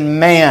placed in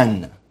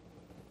man,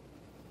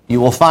 you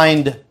will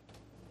find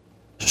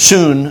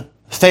soon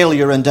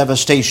failure and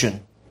devastation.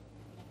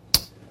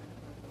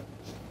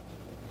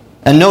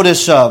 And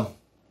notice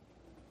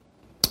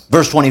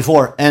verse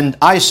 24, And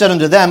I said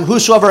unto them,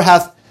 Whosoever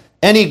hath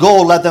any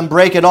gold, let them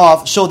break it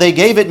off. So they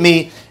gave it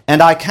me,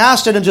 and I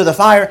cast it into the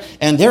fire,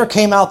 and there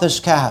came out this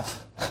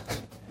calf.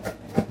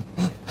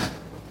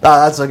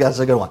 That's a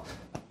good one.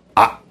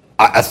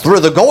 I threw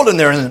the gold in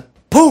there, and then,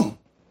 boom,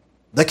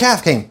 the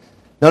calf came.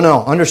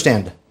 No,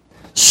 understand.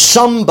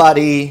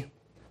 Somebody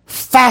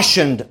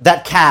fashioned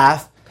that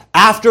calf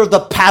after the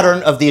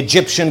pattern of the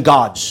Egyptian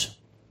gods.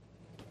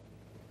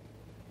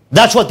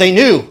 That's what they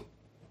knew.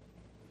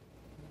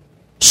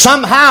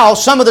 Somehow,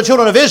 some of the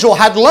children of Israel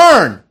had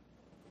learned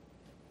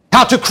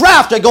how to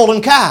craft a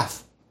golden calf.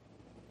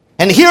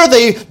 And here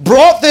they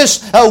brought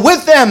this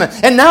with them,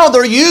 and now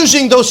they're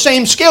using those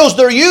same skills.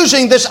 They're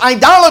using this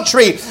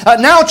idolatry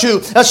now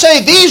to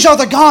say, these are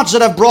the gods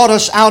that have brought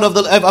us out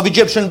of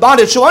Egyptian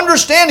bondage. So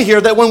understand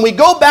here that when we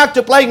go back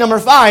to plague number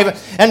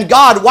 5, and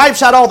God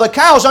wipes out all the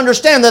cows,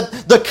 understand that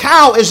the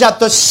cow is at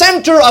the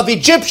center of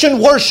Egyptian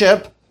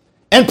worship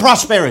and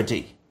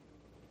prosperity.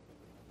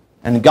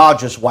 And God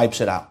just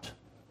wipes it out.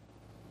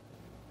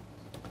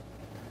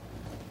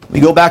 We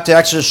go back to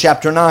Exodus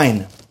chapter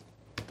 9.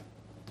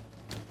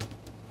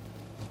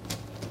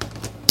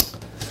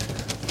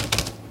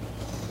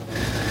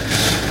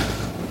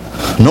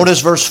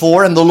 Notice verse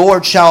 4, and the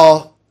Lord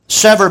shall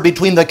sever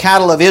between the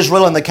cattle of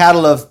Israel and the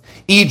cattle of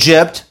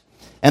Egypt,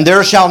 and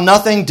there shall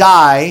nothing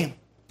die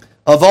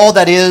of all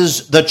that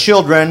is the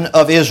children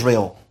of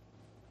Israel.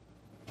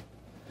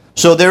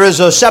 So there is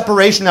a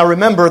separation. Now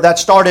remember, that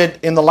started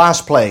in the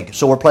last plague.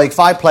 So we're plague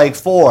 5, plague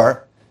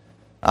 4.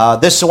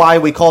 This is why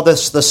we call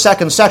this the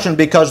second section,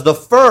 because the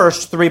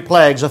first 3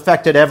 plagues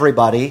affected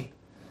everybody.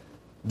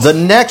 The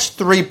next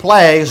 3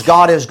 plagues,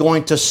 God is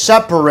going to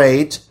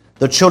separate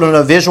the children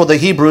of Israel, the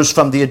Hebrews,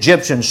 from the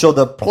Egyptians. So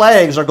the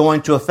plagues are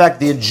going to affect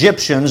the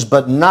Egyptians,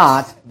 but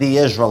not the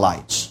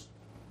Israelites.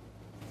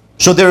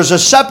 So there's a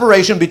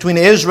separation between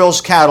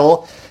Israel's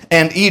cattle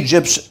and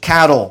Egypt's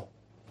cattle.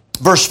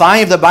 Verse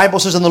 5, the Bible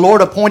says, and the Lord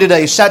appointed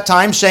a set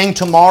time, saying,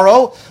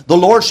 tomorrow the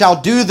Lord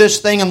shall do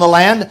this thing in the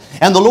land.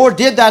 And the Lord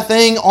did that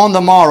thing on the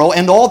morrow,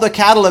 and all the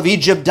cattle of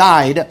Egypt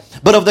died.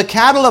 But of the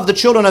cattle of the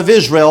children of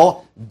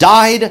Israel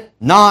died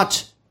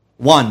not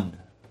one.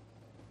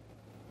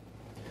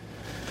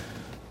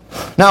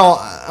 Now,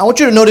 I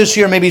want you to notice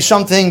here maybe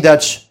something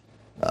that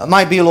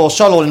might be a little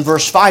subtle in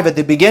verse 5 at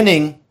the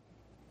beginning.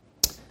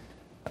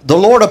 The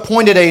Lord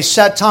appointed a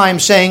set time,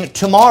 saying,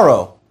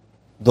 tomorrow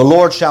the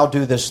Lord shall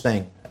do this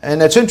thing.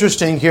 And it's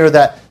interesting here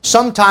that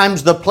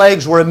sometimes the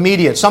plagues were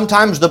immediate.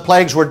 Sometimes the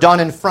plagues were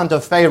done in front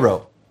of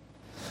Pharaoh.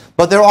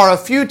 But there are a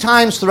few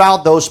times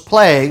throughout those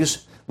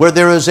plagues where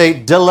there is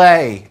a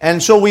delay.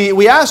 And so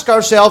we ask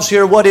ourselves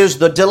here, what is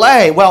the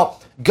delay? Well,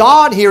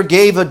 God here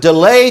gave a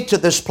delay to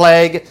this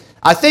plague,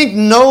 I think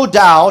no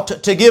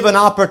doubt to give an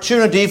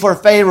opportunity for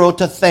Pharaoh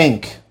to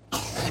think.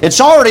 It's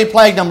already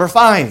plague number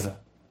 5.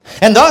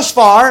 And thus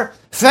far,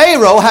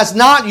 Pharaoh has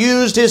not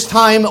used his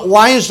time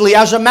wisely.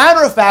 As a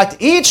matter of fact,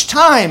 each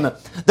time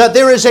that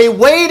there is a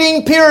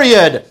waiting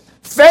period,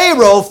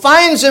 Pharaoh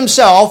finds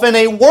himself in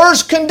a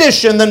worse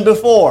condition than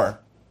before.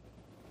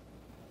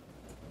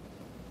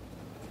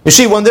 You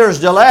see, when there's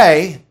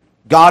delay,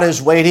 God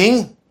is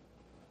waiting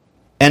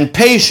and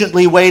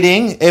patiently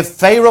waiting. If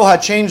Pharaoh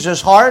had changed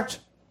his heart,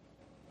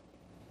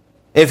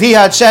 if he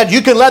had said,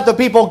 you can let the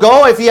people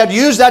go, if he had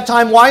used that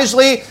time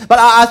wisely. But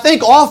I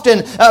think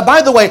often,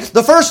 by the way,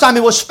 the first time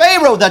it was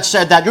Pharaoh that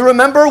said that. You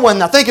remember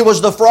when, I think it was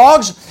the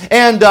frogs,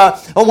 and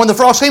when the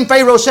frogs came,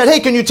 Pharaoh said,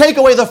 hey, can you take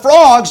away the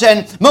frogs?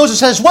 And Moses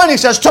says, when? He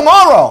says,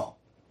 tomorrow.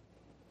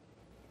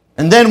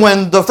 And then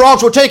when the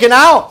frogs were taken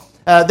out,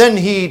 then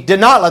he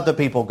did not let the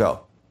people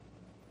go.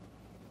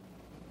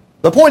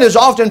 The point is,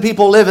 often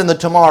people live in the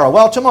tomorrow.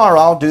 Well, tomorrow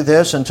I'll do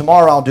this, and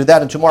tomorrow I'll do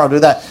that, and tomorrow I'll do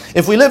that.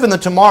 If we live in the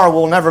tomorrow,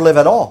 we'll never live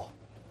at all.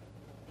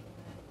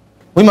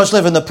 We must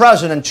live in the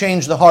present and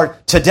change the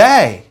heart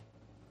today.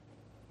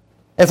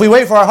 If we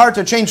wait for our heart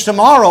to change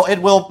tomorrow,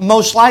 it will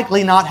most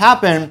likely not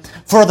happen,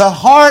 for the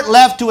heart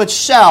left to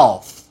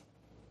itself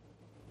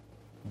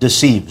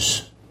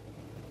deceives.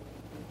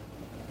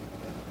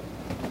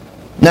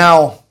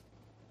 Now,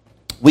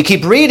 we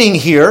keep reading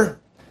here,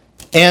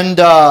 and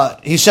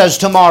he says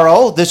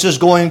tomorrow, this is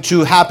going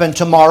to happen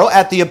tomorrow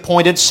at the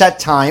appointed set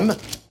time.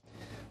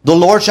 The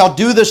Lord shall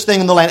do this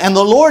thing in the land. And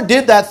the Lord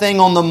did that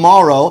thing on the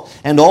morrow,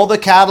 and all the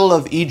cattle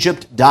of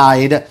Egypt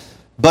died.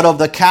 But of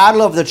the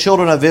cattle of the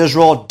children of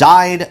Israel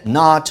died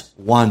not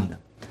one.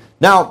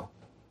 Now,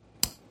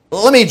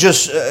 let me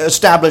just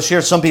establish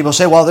here. Some people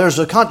say, well, there's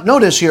a...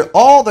 Notice here,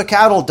 all the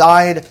cattle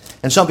died.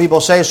 And some people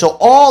say, so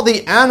all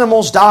the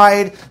animals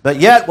died. But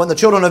yet, when the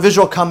children of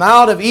Israel come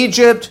out of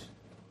Egypt,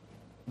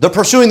 they're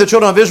pursuing the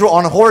children of Israel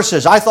on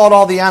horses. I thought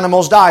all the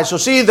animals died. So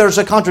see, there's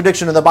a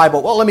contradiction in the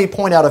Bible. Well, let me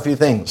point out a few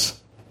things.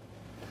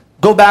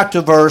 Go back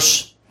to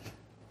verse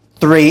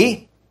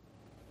 3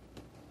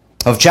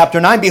 of chapter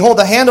 9. Behold,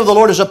 the hand of the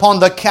Lord is upon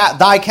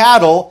thy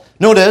cattle.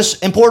 Notice,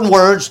 important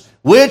words,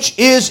 which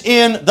is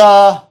in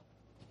the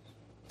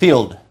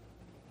field.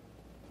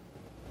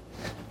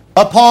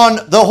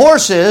 Upon the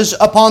horses,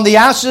 upon the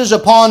asses,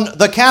 upon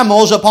the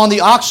camels, upon the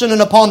oxen,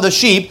 and upon the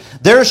sheep,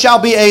 there shall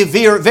be a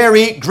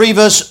very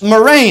grievous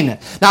murrain.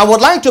 Now, I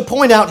would like to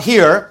point out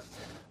here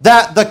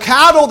that the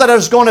cattle that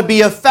is going to be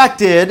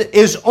affected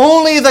is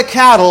only the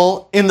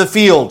cattle in the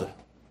field.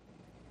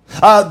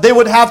 They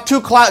would have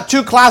two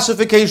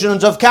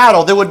classifications of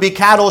cattle. There would be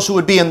cattle who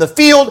would be in the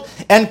field,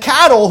 and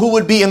cattle who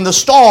would be in the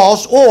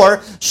stalls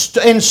or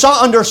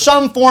under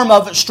some form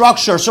of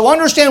structure. So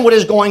understand what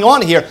is going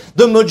on here.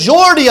 The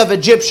majority of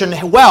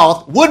Egyptian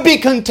wealth would be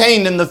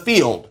contained in the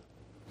field.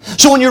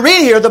 So when you read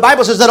here, the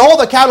Bible says that all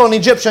the cattle in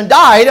Egyptian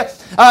died.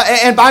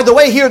 And by the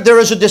way, here there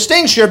is a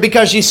distinction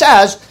because he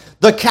says,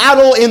 the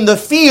cattle in the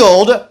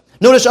field,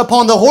 notice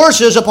upon the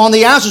horses, upon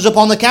the asses,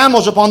 upon the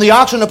camels, upon the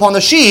oxen, upon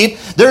the sheep,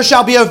 there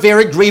shall be a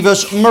very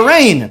grievous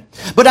murrain.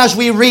 But as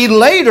we read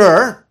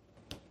later,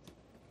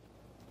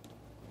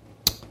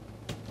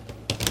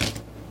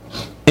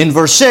 in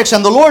verse 6,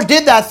 and the Lord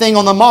did that thing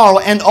on the morrow,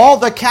 and all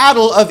the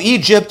cattle of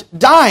Egypt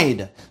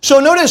died. So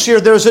notice here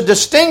there's a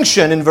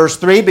distinction in verse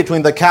 3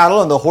 between the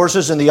cattle and the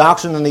horses and the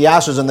oxen and the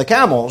asses and the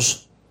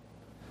camels.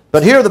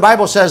 But here the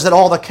Bible says that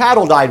all the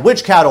cattle died.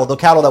 Which cattle? The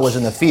cattle that was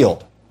in the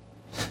field.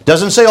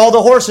 Doesn't say all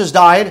the horses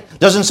died.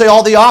 Doesn't say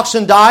all the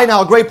oxen died.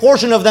 Now, a great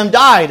portion of them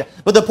died.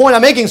 But the point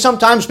I'm making,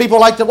 sometimes people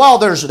like to, well,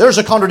 there's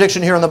a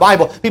contradiction here in the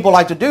Bible. People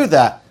like to do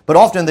that. But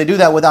often they do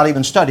that without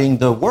even studying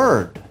the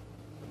Word.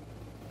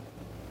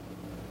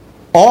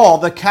 All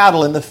the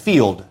cattle in the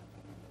field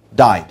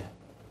died.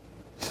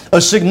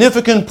 A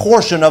significant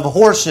portion of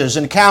horses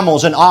and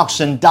camels and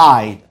oxen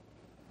died.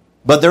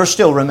 But there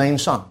still remain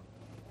some.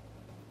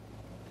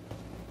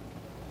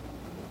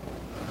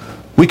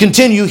 We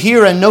continue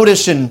here and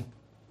notice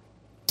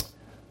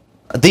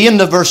at the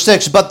end of verse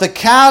 6, but the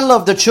cattle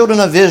of the children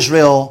of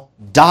Israel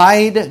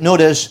died,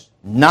 notice,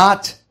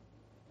 not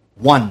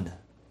one.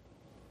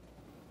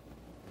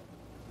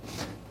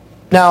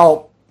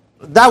 Now,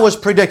 that was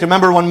predicted.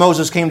 Remember when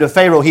Moses came to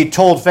Pharaoh, he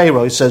told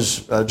Pharaoh, he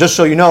says, just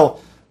so you know,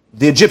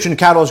 the Egyptian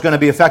cattle is going to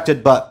be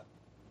affected, but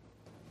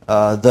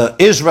the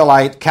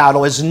Israelite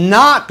cattle is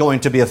not going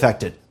to be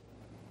affected.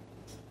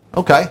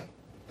 Okay.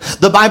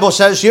 The Bible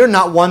says here,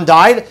 not one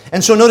died.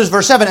 And so notice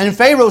verse 7, and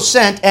Pharaoh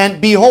sent, and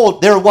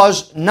behold, there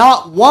was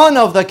not one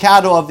of the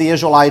cattle of the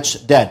Israelites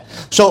dead.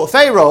 So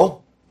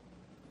Pharaoh,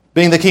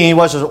 being the king he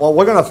was, says, well,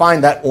 we're going to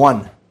find that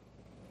one.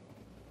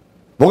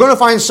 We're going to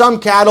find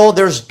some cattle.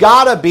 There's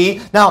got to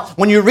be. Now,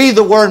 when you read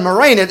the word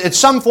murrain, it's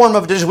some form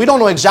of disease. We don't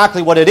know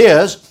exactly what it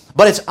is.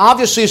 But it's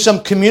obviously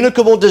some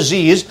communicable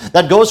disease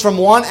that goes from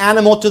one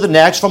animal to the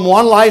next, from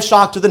one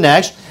livestock to the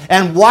next,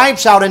 and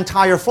wipes out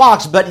entire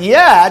flocks. But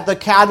yet, the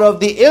cattle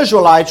of the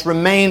Israelites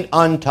remained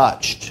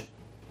untouched.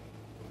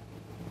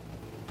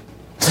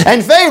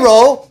 And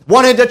Pharaoh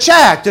wanted to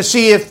check to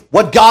see if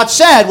what God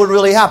said would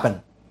really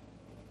happen.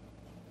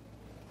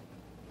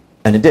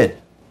 And it did.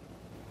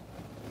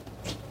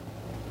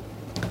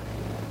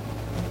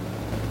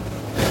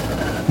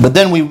 But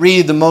then we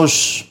read the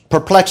most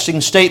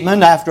perplexing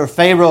statement after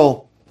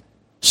Pharaoh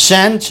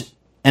sent,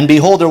 and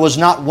behold, there was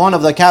not one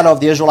of the cattle of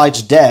the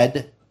Israelites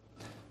dead.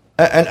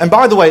 And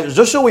by the way,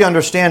 just so we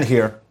understand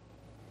here,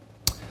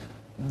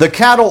 the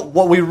cattle,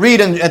 what we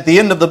read at the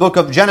end of the book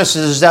of Genesis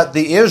is that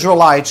the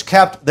Israelites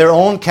kept their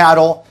own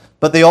cattle,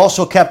 but they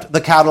also kept the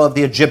cattle of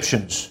the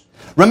Egyptians.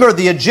 Remember,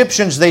 the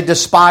Egyptians, they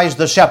despised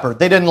the shepherd.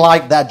 They didn't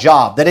like that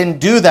job. They didn't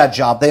do that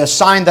job. They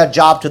assigned that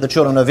job to the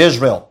children of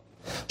Israel.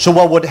 So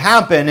what would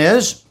happen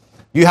is,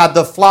 you had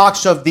the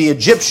flocks of the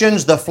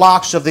Egyptians, the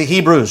flocks of the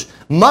Hebrews.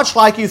 Much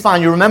like you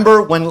find, you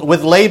remember when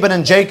with Laban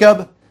and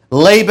Jacob,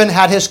 Laban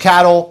had his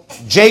cattle,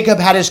 Jacob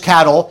had his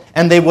cattle,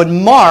 and they would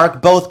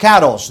mark both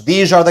cattle.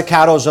 These are the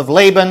cattle of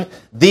Laban,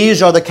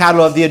 these are the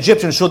cattle of the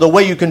Egyptians. So the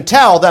way you can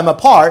tell them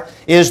apart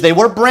is they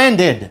were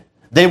branded,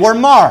 they were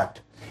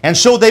marked. And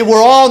so they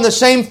were all in the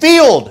same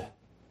field.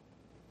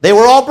 They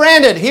were all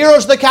branded.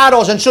 Here's the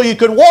cattle. And so you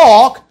could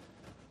walk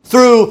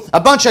through a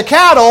bunch of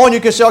cattle, and you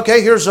can say,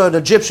 okay, here's an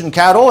Egyptian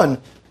cattle,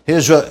 and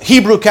here's a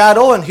Hebrew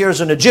cattle, and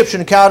here's an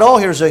Egyptian cattle,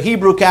 here's a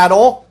Hebrew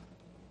cattle.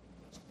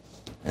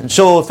 And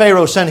so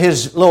Pharaoh sent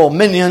his little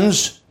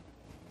minions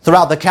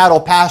throughout the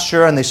cattle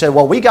pasture, and they said,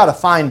 well, we got to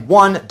find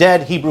one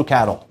dead Hebrew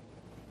cattle.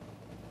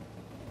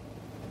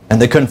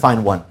 And they couldn't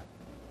find one.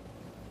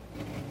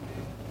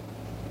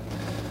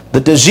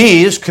 The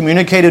disease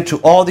communicated to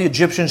all the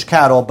Egyptians'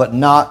 cattle, but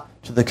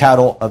not to the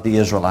cattle of the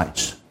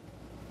Israelites.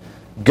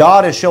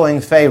 God is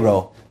showing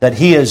Pharaoh that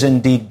he is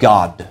indeed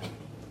God.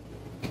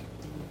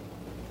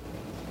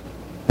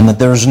 And that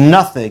there's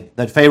nothing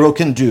that Pharaoh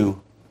can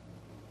do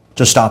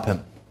to stop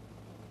him.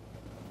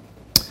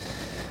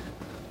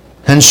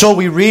 And so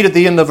we read at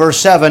the end of verse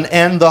 7,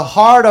 and the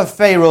heart of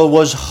Pharaoh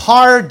was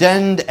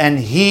hardened, and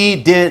he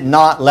did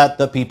not let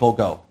the people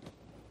go.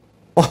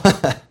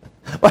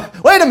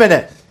 Wait a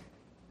minute.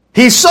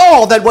 He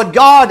saw that what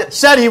God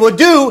said he would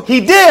do,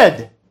 he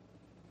did.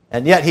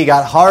 And yet he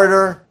got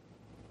harder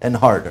and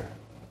harder.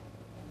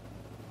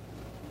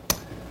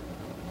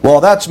 Well,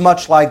 that's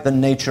much like the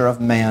nature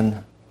of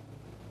man.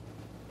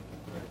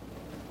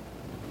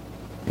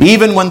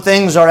 Even when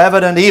things are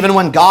evident, even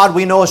when God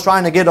we know is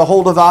trying to get a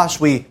hold of us,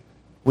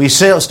 we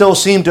still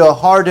seem to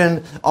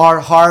harden our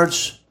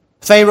hearts.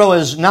 Pharaoh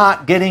is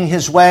not getting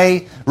his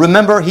way.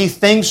 Remember, he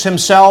thinks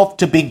himself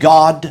to be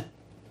God,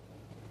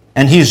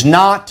 and he's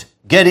not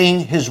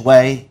getting his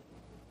way.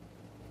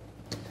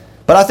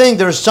 But I think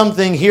there's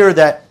something here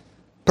that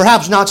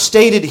perhaps not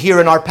stated here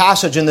in our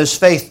passage in this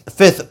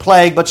fifth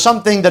plague, but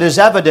something that is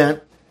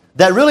evident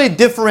that really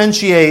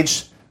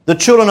differentiates the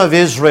children of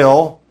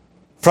Israel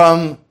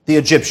from the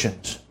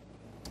Egyptians.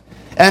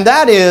 And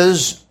that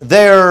is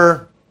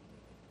their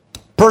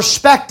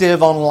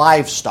perspective on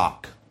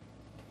livestock.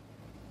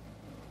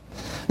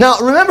 Now,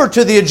 remember,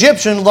 to the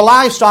Egyptian, the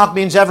livestock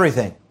means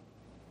everything.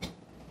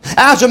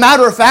 As a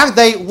matter of fact,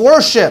 they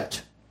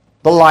worshipped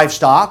the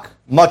livestock,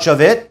 much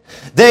of it.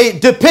 They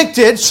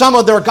depicted some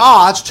of their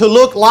gods to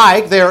look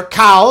like their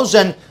cows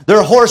and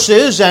their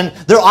horses and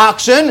their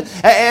oxen.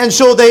 And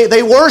so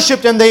they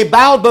worshipped and they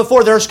bowed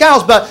before their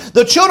cows. But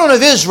the children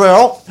of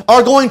Israel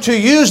are going to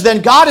use,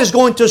 then God is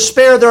going to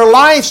spare their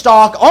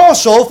livestock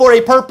also for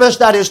a purpose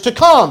that is to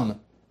come.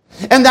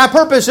 And that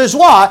purpose is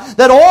what?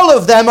 That all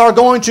of them are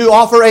going to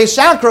offer a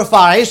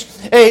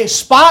sacrifice, a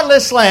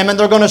spotless lamb, and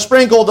they're going to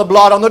sprinkle the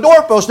blood on the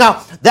doorpost.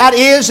 Now, that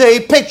is a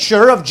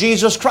picture of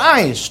Jesus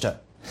Christ.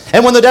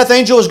 And when the death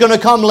angel is going to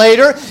come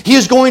later, he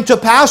is going to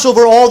pass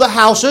over all the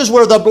houses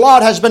where the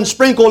blood has been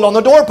sprinkled on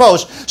the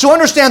doorposts. So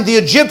understand, the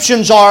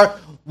Egyptians are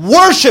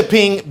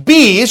worshiping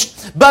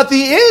beasts, but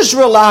the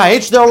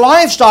Israelites, their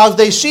livestock,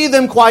 they see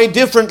them quite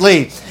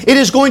differently. It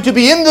is going to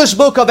be in this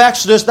book of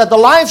Exodus that the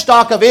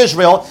livestock of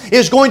Israel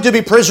is going to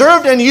be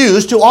preserved and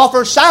used to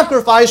offer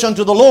sacrifice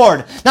unto the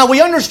Lord. Now we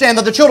understand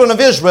that the children of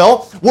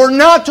Israel were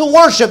not to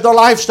worship their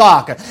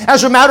livestock.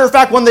 As a matter of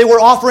fact, when they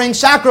were offering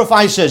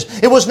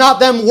sacrifices, it was not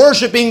them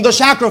worshiping the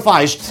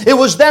sacrifice. It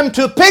was them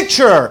to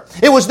picture.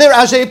 It was there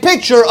as a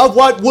picture of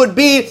what would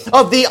be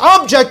of the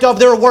object of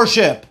their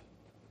worship.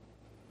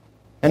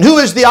 And who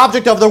is the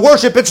object of their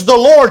worship? It's the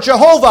Lord,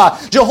 Jehovah.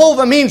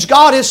 Jehovah means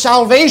God is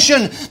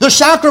salvation. The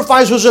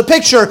sacrifice was a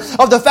picture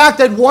of the fact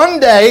that one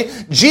day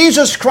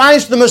Jesus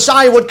Christ, the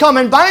Messiah, would come.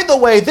 And by the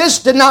way,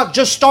 this did not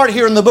just start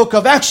here in the book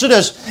of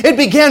Exodus. It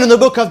began in the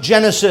book of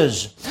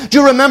Genesis.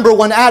 Do you remember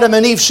when Adam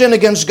and Eve sinned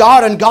against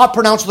God and God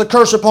pronounced the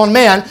curse upon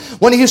man?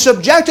 When He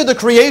subjected the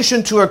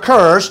creation to a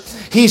curse,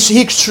 He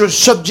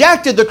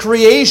subjected the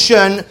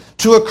creation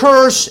to a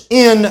curse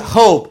in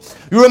hope.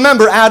 You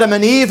remember Adam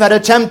and Eve had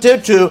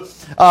attempted to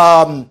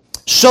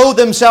sew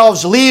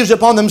themselves leaves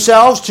upon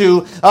themselves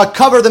to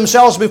cover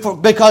themselves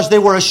because they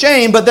were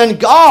ashamed. But then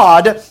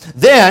God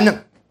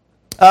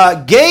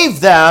gave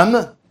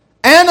them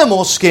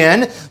animal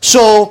skin,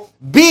 so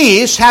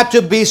beasts had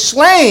to be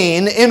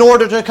slain in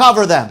order to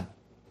cover them.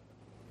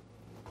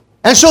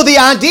 And so the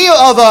idea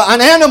of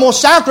an animal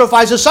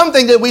sacrifice is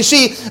something that we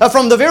see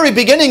from the very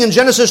beginning in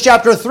Genesis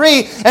chapter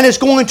 3, and it's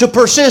going to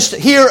persist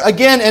here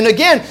again and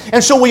again.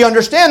 And so we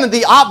understand that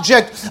the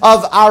object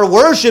of our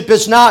worship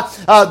is not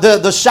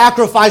the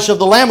sacrifice of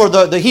the lamb, or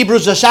the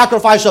Hebrews, the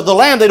sacrifice of the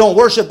lamb. They don't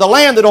worship the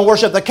lamb, they don't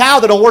worship the cow,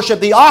 they don't worship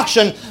the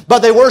oxen, but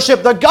they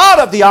worship the God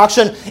of the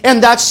oxen.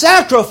 And that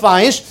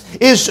sacrifice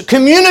is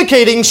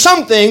communicating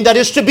something that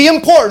is to be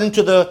important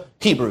to the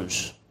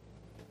Hebrews.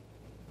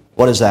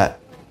 What is that?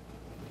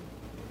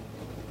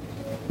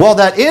 Well,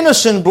 that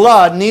innocent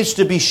blood needs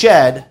to be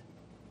shed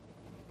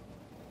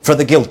for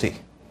the guilty.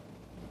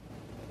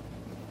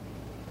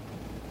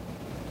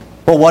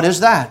 Well, what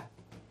is that?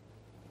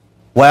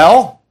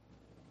 Well,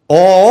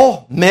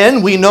 all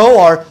men we know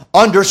are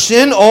under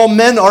sin. All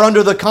men are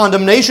under the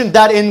condemnation.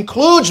 That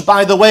includes,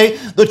 by the way,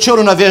 the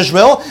children of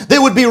Israel. They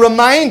would be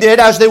reminded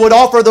as they would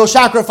offer those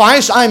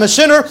sacrifices, I am a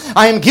sinner,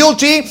 I am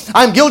guilty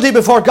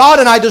before God,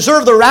 and I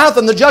deserve the wrath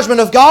and the judgment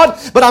of God,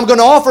 but I'm going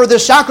to offer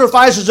this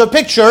sacrifice as a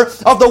picture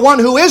of the one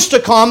who is to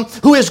come,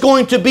 who is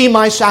going to be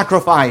my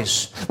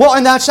sacrifice. Well,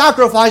 and that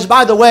sacrifice,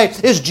 by the way,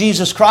 is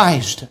Jesus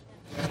Christ.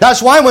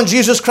 That's why when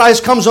Jesus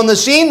Christ comes on the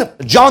scene,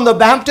 John the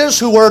Baptist,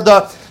 who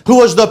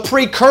was the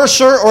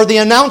precursor or the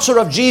announcer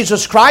of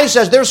Jesus Christ,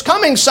 says, there's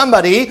coming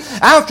somebody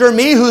after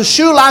me whose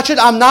shoe latchet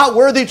I'm not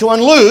worthy to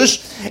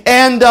unloose.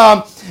 And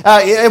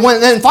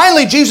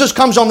finally Jesus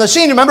comes on the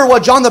scene. Remember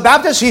what John the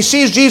Baptist, he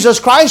sees Jesus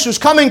Christ who's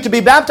coming to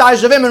be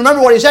baptized of him. And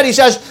remember what he said? He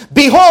says,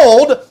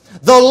 behold,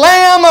 the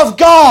Lamb of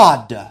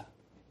God.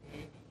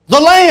 The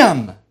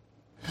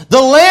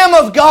Lamb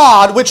of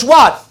God, which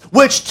what?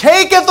 Which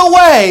taketh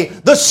away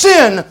the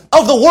sin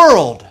of the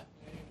world.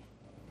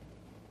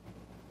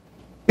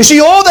 You see,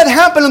 all that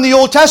happened in the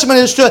Old Testament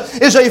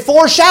is a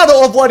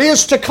foreshadow of what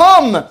is to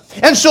come.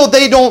 And so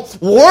they don't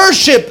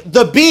worship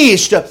the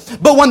beast.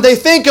 But when they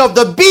think of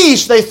the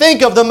beast, they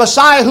think of the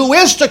Messiah who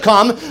is to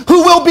come,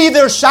 who will be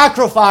their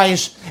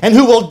sacrifice and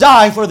who will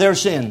die for their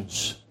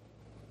sins.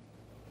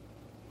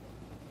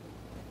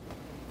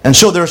 And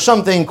so there's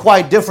something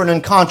quite different in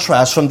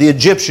contrast from the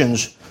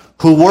Egyptians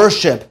who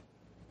worship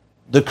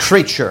the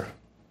creature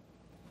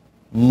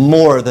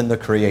more than the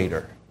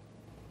Creator.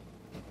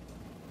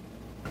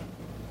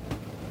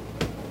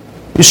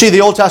 You see,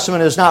 the Old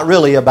Testament is not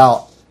really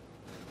about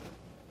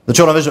the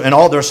children of Israel and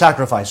all their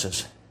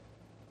sacrifices.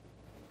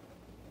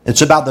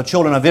 It's about the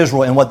children of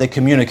Israel and what they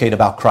communicate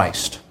about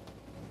Christ,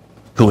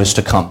 who is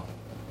to come.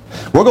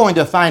 We're going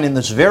to find in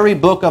this very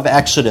book of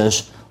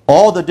Exodus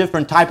all the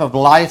different type of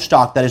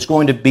livestock that is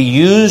going to be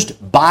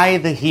used by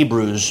the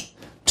Hebrews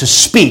to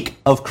speak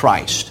of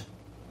Christ.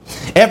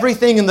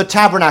 Everything in the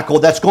tabernacle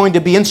that's going to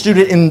be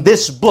instituted in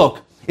this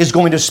book is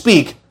going to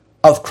speak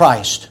of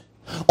Christ.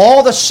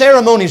 All the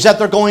ceremonies that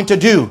they're going to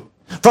do,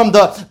 from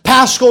the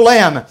Paschal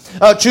lamb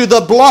to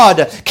the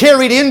blood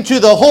carried into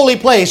the holy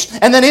place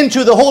and then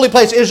into the holy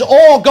place, is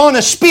all going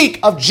to speak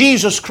of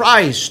Jesus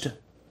Christ.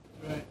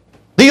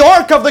 The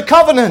Ark of the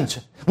Covenant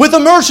with the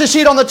mercy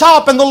seat on the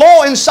top and the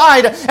law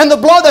inside and the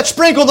blood that's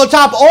sprinkled on the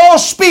top all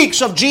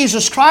speaks of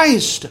Jesus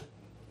Christ.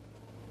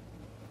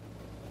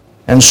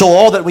 And so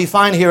all that we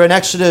find here in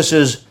Exodus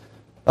is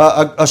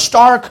a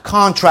stark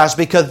contrast,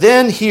 because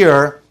then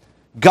here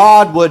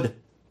God would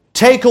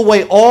take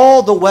away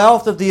all the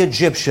wealth of the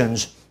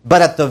Egyptians,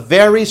 but at the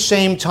very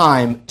same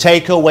time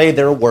take away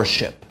their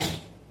worship,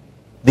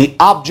 the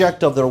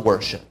object of their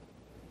worship.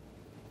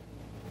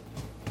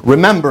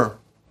 Remember,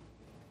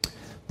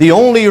 the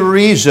only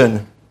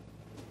reason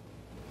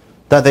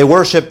that they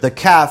worshiped the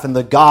calf and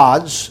the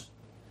gods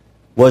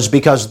was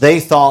because they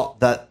thought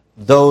that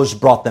those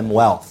brought them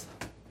wealth.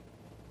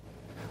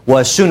 Well,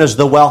 as soon as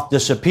the wealth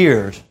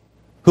disappears,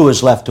 who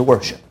is left to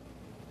worship?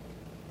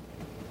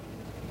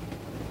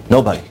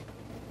 Nobody.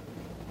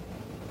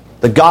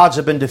 The gods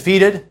have been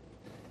defeated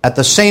at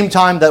the same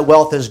time that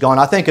wealth is gone.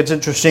 I think it's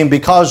interesting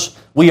because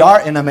we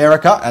are in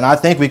America, and I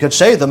think we could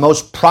say the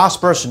most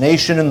prosperous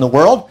nation in the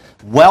world,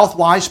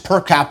 wealth-wise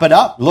per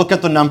capita. Look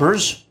at the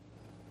numbers.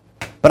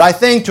 But I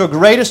think to a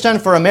great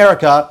extent for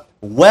America,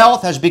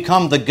 wealth has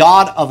become the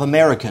god of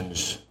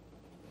Americans.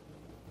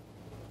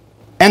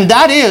 And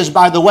that is,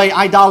 by the way,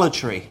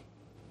 idolatry.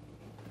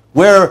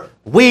 Where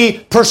we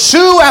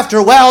pursue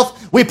after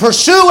wealth, we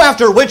pursue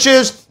after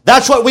riches.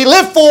 That's what we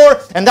live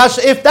for, and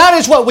if that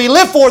is what we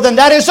live for, then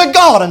that is a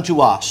god unto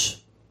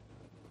us.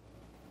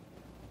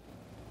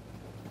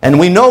 And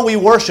we know we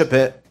worship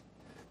it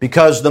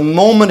because the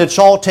moment it's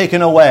all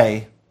taken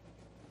away,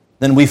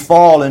 then we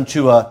fall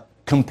into a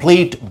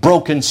complete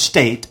broken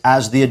state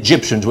as the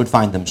Egyptians would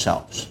find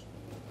themselves.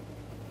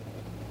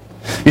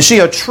 You see,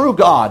 a true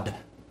God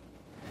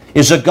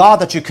is a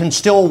God that you can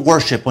still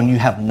worship when you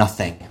have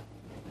nothing.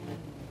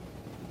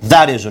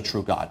 That is a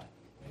true God,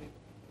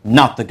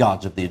 not the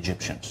gods of the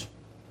Egyptians.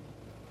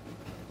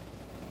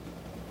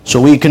 So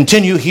we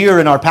continue here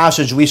in our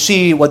passage. We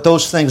see what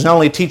those things not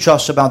only teach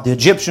us about the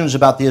Egyptians,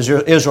 about the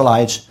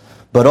Israelites,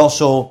 but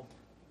also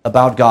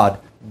about God.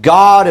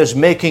 God is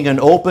making an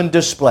open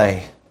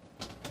display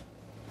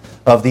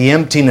of the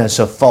emptiness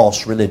of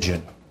false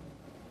religion,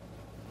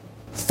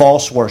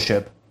 false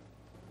worship,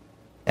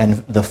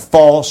 and the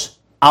false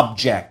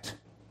object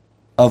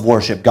of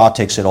worship. God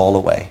takes it all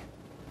away.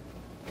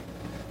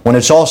 When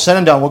it's all said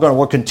and done,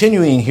 we're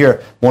continuing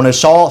here. When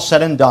it's all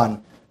said and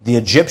done, the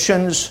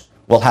Egyptians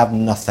will have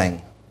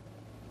nothing.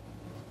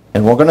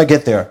 And we're going to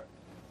get there.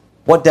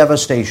 What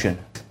devastation.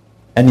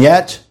 And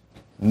yet,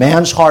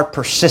 man's heart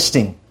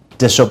persisting,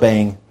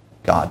 disobeying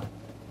God.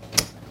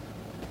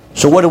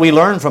 So what do we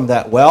learn from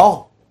that?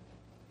 Well,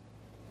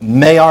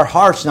 may our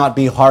hearts not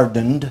be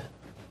hardened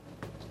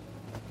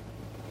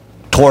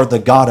toward the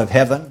God of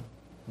heaven,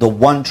 the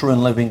one true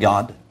and living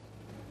God.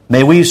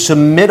 May we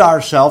submit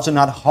ourselves and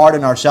not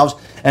harden ourselves.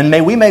 And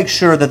may we make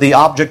sure that the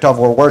object of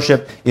our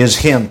worship is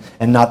Him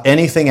and not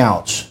anything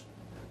else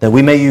that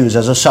we may use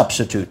as a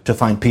substitute to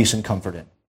find peace and comfort in.